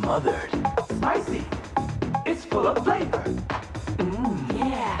is. Smothered. Spicy. It's full of flavor.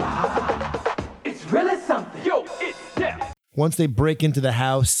 Yeah. It's really something. Yo, it's there. Once they break into the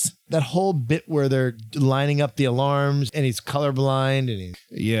house, that whole bit where they're lining up the alarms and he's colorblind and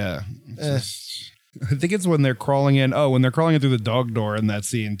yeah. I think it's when they're crawling in. Oh, when they're crawling in through the dog door in that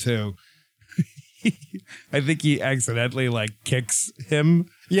scene too. I think he accidentally kicks him.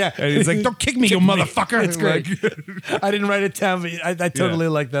 Yeah. And he's like, don't kick me, you motherfucker. It's great. I didn't write it down, but I totally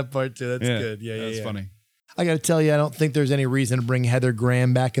like that part too. That's good. Yeah, That's funny. I got to tell you, I don't think there's any reason to bring Heather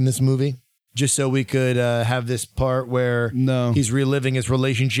Graham back in this movie. Just so we could have this part where he's reliving his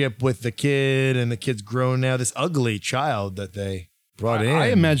relationship with the kid, and the kid's grown now, this ugly child that they brought in. I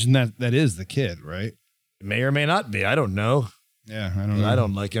imagine that is the kid, right? It may or may not be. I don't know. Yeah, I don't know. I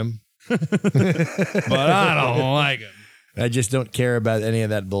don't like him. But I don't like him. I just don't care about any of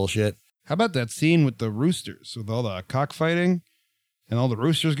that bullshit. How about that scene with the roosters, with all the cockfighting and all the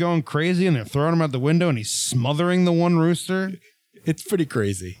roosters going crazy and they're throwing him out the window and he's smothering the one rooster? It's pretty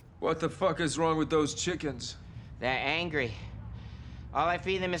crazy. What the fuck is wrong with those chickens? They're angry. All I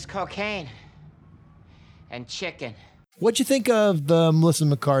feed them is cocaine and chicken. What'd you think of the Melissa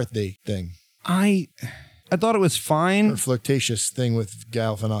McCarthy thing? I thought it was fine. Her flirtatious thing with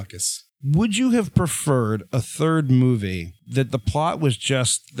Galifianakis. Would you have preferred a third movie that the plot was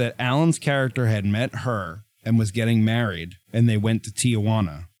just that Alan's character had met her and was getting married and they went to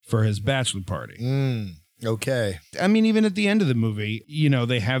Tijuana for his bachelor party? Okay. I mean, even at the end of the movie, you know,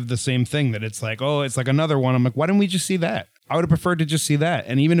 they have the same thing that it's like, oh, it's like another one. I'm like, why didn't we just see that? I would have preferred to just see that.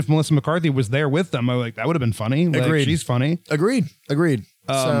 And even if Melissa McCarthy was there with them, I was like, that would have been funny. Like, Agreed. She's funny. Agreed.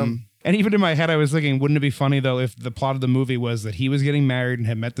 And even in my head, I was thinking, wouldn't it be funny, though, if the plot of the movie was that he was getting married and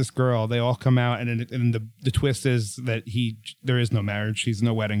had met this girl, they all come out, and the twist is that there is no marriage, he's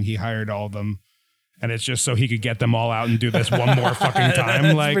no wedding, he hired all of them, and it's just so he could get them all out and do this one more fucking time.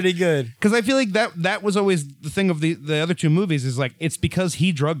 That's like, pretty good. Because I feel like that was always the thing of the other two movies is like, it's because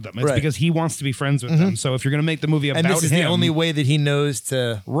he drugged them. It's Right. because he wants to be friends with them. So if you're going to make the movie about him. And this is the only way that he knows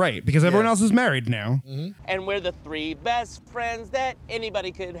to... Right, because everyone else is married now. And we're the three best friends that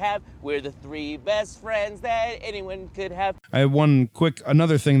anybody could have. We're the three best friends that anyone could have. I have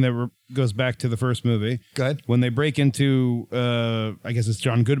another thing that goes back to the first movie. Go ahead. When they break into, I guess it's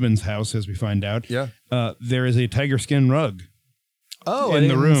John Goodman's house, as we find out. Yeah. There is a tiger skin rug. Oh, in I the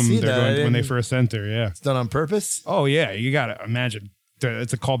didn't room see they're that. going when they first enter. Yeah, It's done on purpose? Oh yeah, you gotta imagine.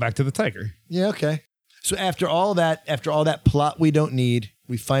 It's a callback to the tiger. Yeah, okay. So after all that plot we don't need,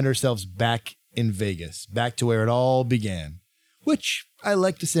 we find ourselves back in Vegas, back to where it all began. Which I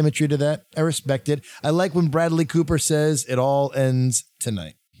like the symmetry to that. I respect it. I like when Bradley Cooper says it all ends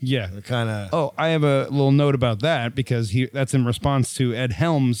tonight. Yeah. Kind of. Oh, I have a little note about that because that's in response to Ed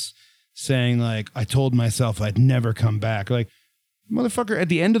Helms saying, like, I told myself I'd never come back. Like, motherfucker, at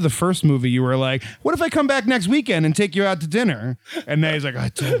the end of the first movie, you were like, what if I come back next weekend and take you out to dinner? And now he's like, I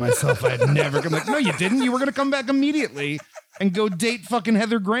told myself I'd never come back. No, you didn't. You were going to come back immediately and go date fucking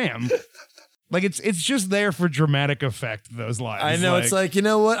Heather Graham. Like, it's just there for dramatic effect, those lines. I know. It's like, you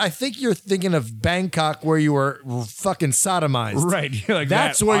know what? I think you're thinking of Bangkok where you were fucking sodomized. Right. You're like,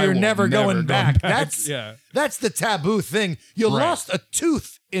 that's where you're never going back. That's the taboo thing. You Right. lost a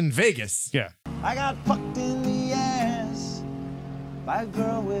tooth in Vegas. Yeah. I got fucked in the ass by a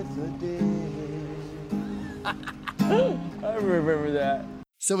girl with a dick. I remember that.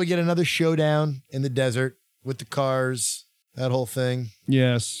 So we get another showdown in the desert with the cars, that whole thing.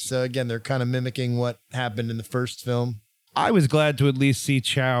 Yes. So again, they're kind of mimicking what happened in the first film. I was glad to at least see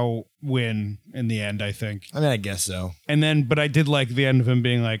Chow win in the end, I think. I mean, I guess so. But I did like the end of him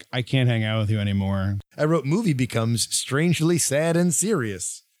being like, I can't hang out with you anymore. I wrote movie becomes strangely sad and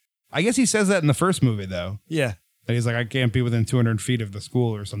serious. I guess he says that in the first movie, though. Yeah. That he's like, I can't be within 200 feet of the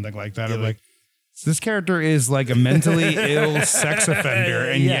school or something like that. I'm like, this character is like a mentally ill sex offender,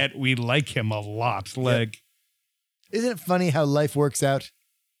 and yet we like him a lot. Like, isn't it funny how life works out?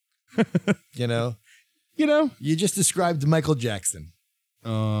 You know? You just described Michael Jackson.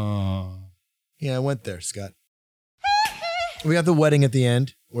 Oh. Yeah, I went there, Scott. We got the wedding at the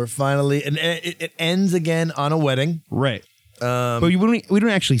end. We're finally, and it ends again on a wedding. Right. But we don't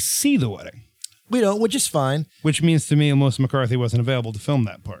actually see the wedding. We don't, which is fine. Which means to me, Melissa McCarthy wasn't available to film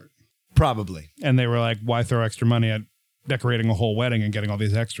that part. Probably. And they were like, why throw extra money at decorating a whole wedding and getting all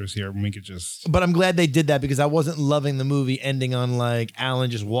these extras here when we could just... But I'm glad they did that because I wasn't loving the movie ending on like Alan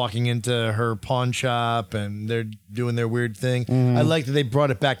just walking into her pawn shop and they're doing their weird thing. I like that they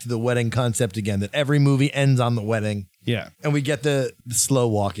brought it back to the wedding concept again, that every movie ends on the wedding. Yeah. And we get the slow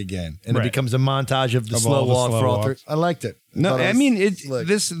walk again. And Right. it becomes a montage of the slow all the walk slow for all three. walks. I liked it. No, thought it I was mean, slick.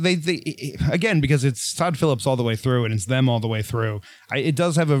 again, because it's Todd Phillips all the way through and it's them all the way through. It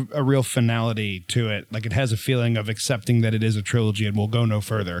does have a real finality to it. Like, it has a feeling of accepting that it is a trilogy and will go no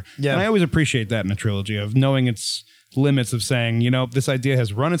further. Yeah. And I always appreciate that in a trilogy, of knowing its limits, of saying, this idea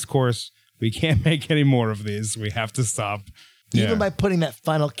has run its course. We can't make any more of these. We have to stop. Even by putting that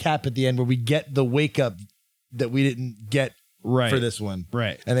final cap at the end where we get the wake up that we didn't get for this one.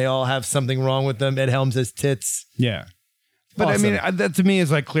 Right. And they all have something wrong with them. Ed Helms has tits. Yeah. But Awesome. I mean, that to me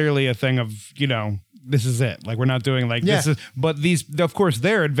is like clearly a thing of, this is it. Like, we're not doing like this is, but these, of course,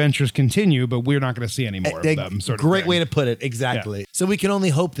 their adventures continue, but we're not going to see any more of them. Great way to put it. Exactly. Yeah. So we can only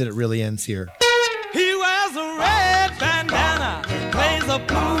hope that it really ends here. He wears a red bandana, plays a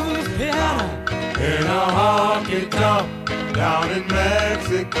blues piano in a honky tonk down in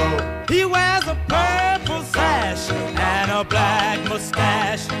Mexico. He wears a purple sash and a black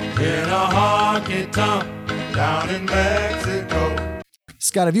mustache in a honky tonk down in Mexico.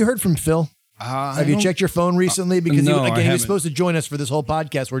 Scott, have you heard from Phil? Have you checked your phone recently? Because no, he was supposed to join us for this whole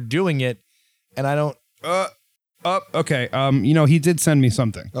podcast. We're doing it, and I don't. Okay. He did send me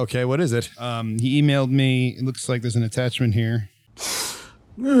something. Okay, what is it? He emailed me. It looks like there's an attachment here.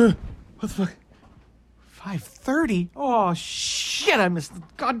 What the fuck? 5:30? Oh, shit, I missed the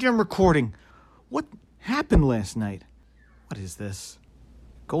goddamn recording. What happened last night? What is this?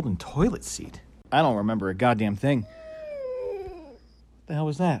 Golden toilet seat? I don't remember a goddamn thing. What the hell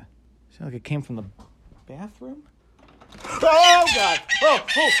was that? Sounded like it came from the bathroom? Oh, God! Oh,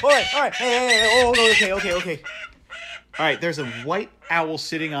 all right. Hey, okay. All right, there's a white owl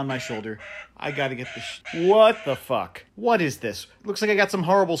sitting on my shoulder. I gotta get this. What the fuck? What is this? Looks like I got some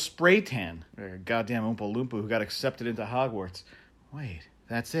horrible spray tan. Or a goddamn Oompa Loompa who got accepted into Hogwarts. Wait,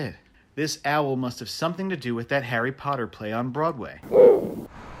 that's it. This owl must have something to do with that Harry Potter play on Broadway.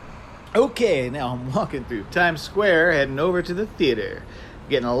 Okay, now I'm walking through Times Square, heading over to the theater.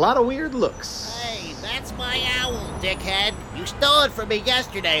 Getting a lot of weird looks. Hey, that's my owl, dickhead. You stole it from me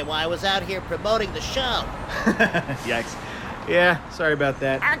yesterday while I was out here promoting the show. Yikes. Yeah, sorry about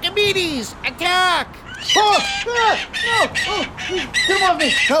that. Archimedes, attack! Oh! No! Oh! Get him off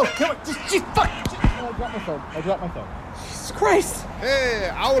me! No, come on. Just fuck! I dropped my phone. Jesus Christ! Hey,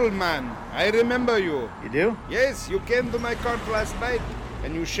 Owlman, I remember you. You do? Yes, you came to my cart last night,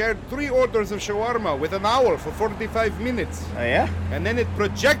 and you shared 3 orders of shawarma with an owl for 45 minutes. Oh, yeah? And then it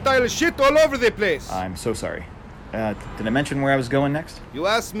projectile shit all over the place. I'm so sorry. Did I mention where I was going next? You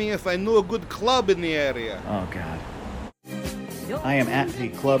asked me if I knew a good club in the area. Oh, God. I am at the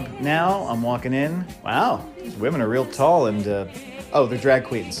club now. I'm walking in. Wow, these women are real tall and, they're drag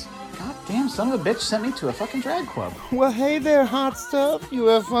queens. God damn, son of a bitch sent me to a fucking drag club. Well, hey there, hot stuff. You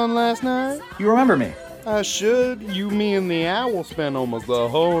have fun last night? You remember me? I should. You, me, and the owl spent almost the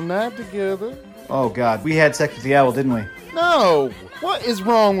whole night together. Oh, God, we had sex with the owl, didn't we? No! What is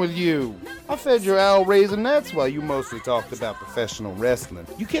wrong with you? I fed your owl raisinets while you mostly talked about professional wrestling.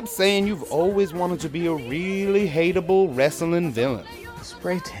 You kept saying you've always wanted to be a really hateable wrestling villain. The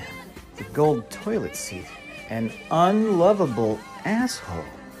spray tan, the gold toilet seat, an unlovable asshole.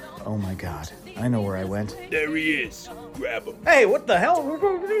 Oh my God, I know where I went. There he is. Grab him. Hey, what the hell?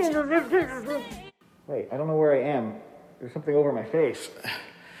 Wait, I don't know where I am. There's something over my face.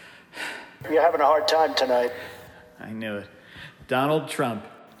 You're having a hard time tonight. I knew it. Donald Trump.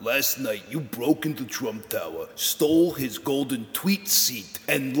 Last night, you broke into Trump Tower, stole his golden tweet seat,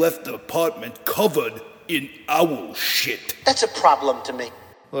 and left the apartment covered in owl shit. That's a problem to me.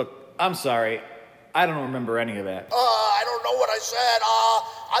 Look, I'm sorry. I don't remember any of that. I don't know what I said.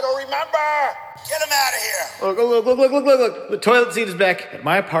 I don't remember. Get him out of here. Look. The toilet seat is back at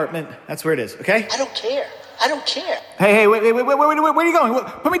my apartment. That's where it is, okay? I don't care. Hey, wait, where are you going?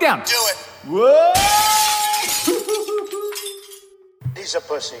 Put me down. Do it. Whoa! He's a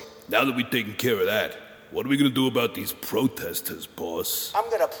pussy. Now that we've taken care of that, what are we gonna do about these protesters, boss? I'm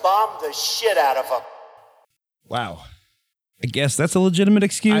gonna bomb the shit out of them. Wow. I guess that's a legitimate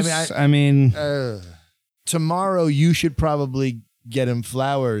excuse. I mean, tomorrow you should probably get him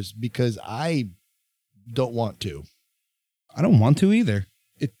flowers because I don't want to. I don't want to either.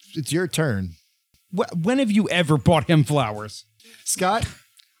 It's your turn. When have you ever bought him flowers? Scott,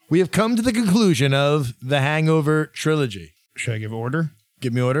 we have come to the conclusion of the Hangover trilogy. Should I give order?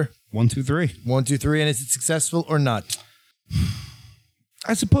 Give me order. 1, 2, 3. 1, 2, 3, and is it successful or not?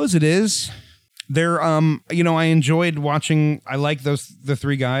 I suppose it is. They're, I enjoyed watching. I like the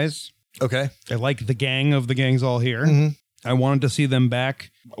 3 guys. Okay. I like the gang of the gangs all here. Mm-hmm. I wanted to see them back.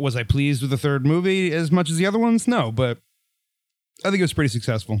 Was I pleased with the 3rd movie as much as the other ones? No, but I think it was pretty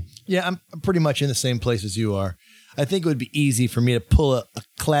successful. Yeah, I'm pretty much in the same place as you are. I think it would be easy for me to pull a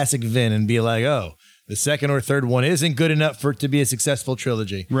classic Vin and be like, oh, the 2nd or 3rd one isn't good enough for it to be a successful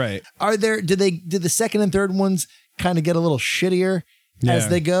trilogy. Right. Did the 2nd and 3rd ones kind of get a little shittier as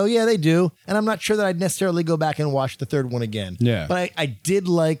they go? Yeah, they do. And I'm not sure that I'd necessarily go back and watch the 3rd one again. Yeah. But I did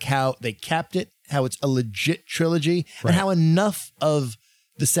like how they capped it, how it's a legit trilogy, and how enough of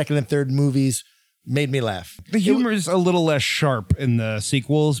the 2nd and 3rd movies made me laugh. The humor is a little less sharp in the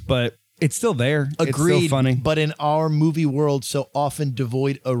sequels, but it's still there. Agreed. It's still funny. But in our movie world, so often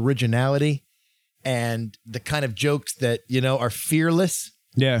devoid originality and the kind of jokes that, are fearless.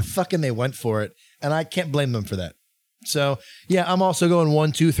 Yeah. Fucking they went for it. And I can't blame them for that. So, yeah, I'm also going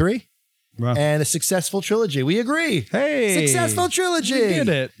 1, 2, 3. Wow. And a successful trilogy. We agree. Hey. Successful trilogy. We did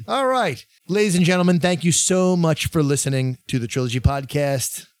it. All right. Ladies and gentlemen, thank you so much for listening to the Trilogy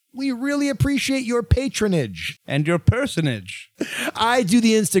Podcast. We really appreciate your patronage. And your personage. I do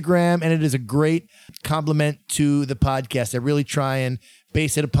the Instagram, and it is a great compliment to the podcast. I really try and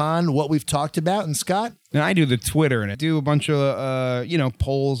base it upon what we've talked about. And Scott? And I do the Twitter, and I do a bunch of,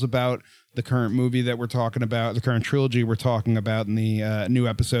 polls about the current movie that we're talking about, the current trilogy we're talking about in the new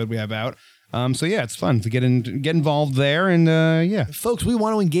episode we have out. So yeah, it's fun to get involved there, and yeah. Folks, we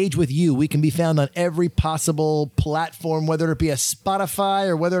want to engage with you. We can be found on every possible platform, whether it be a Spotify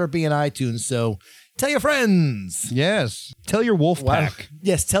or whether it be an iTunes. So tell your friends. Yes. Tell your wolf pack.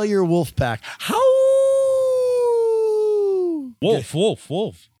 Yes, tell your wolf pack. How? Wolf, wolf,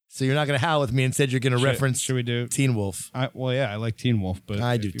 wolf. So you're not going to howl with me. Instead, you're going to reference should we do Teen Wolf. Well, yeah, I like Teen Wolf, but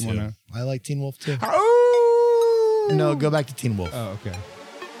I do too. I like Teen Wolf too. No, go back to Teen Wolf. Oh, okay.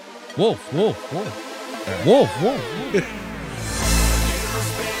 Wolf, wolf, wolf. Wolf, wolf.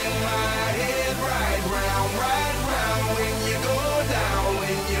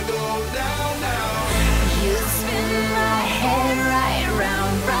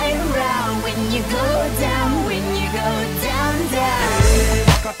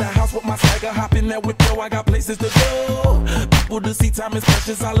 With my swagger, hop in that whip, yo, I got places to go. People to see, time is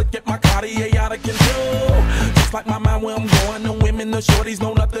precious. I look at my Cartier out of control. Just like my mind where I'm going, the women, the shorties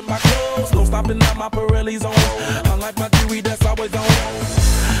know nothing but clothes. No stopping at my Pirelli's on. Unlike my jewelry, that's always on.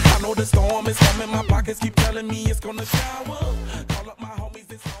 I know the storm is coming, my pockets keep telling me it's gonna shower. Call up my homies,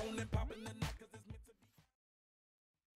 it's on.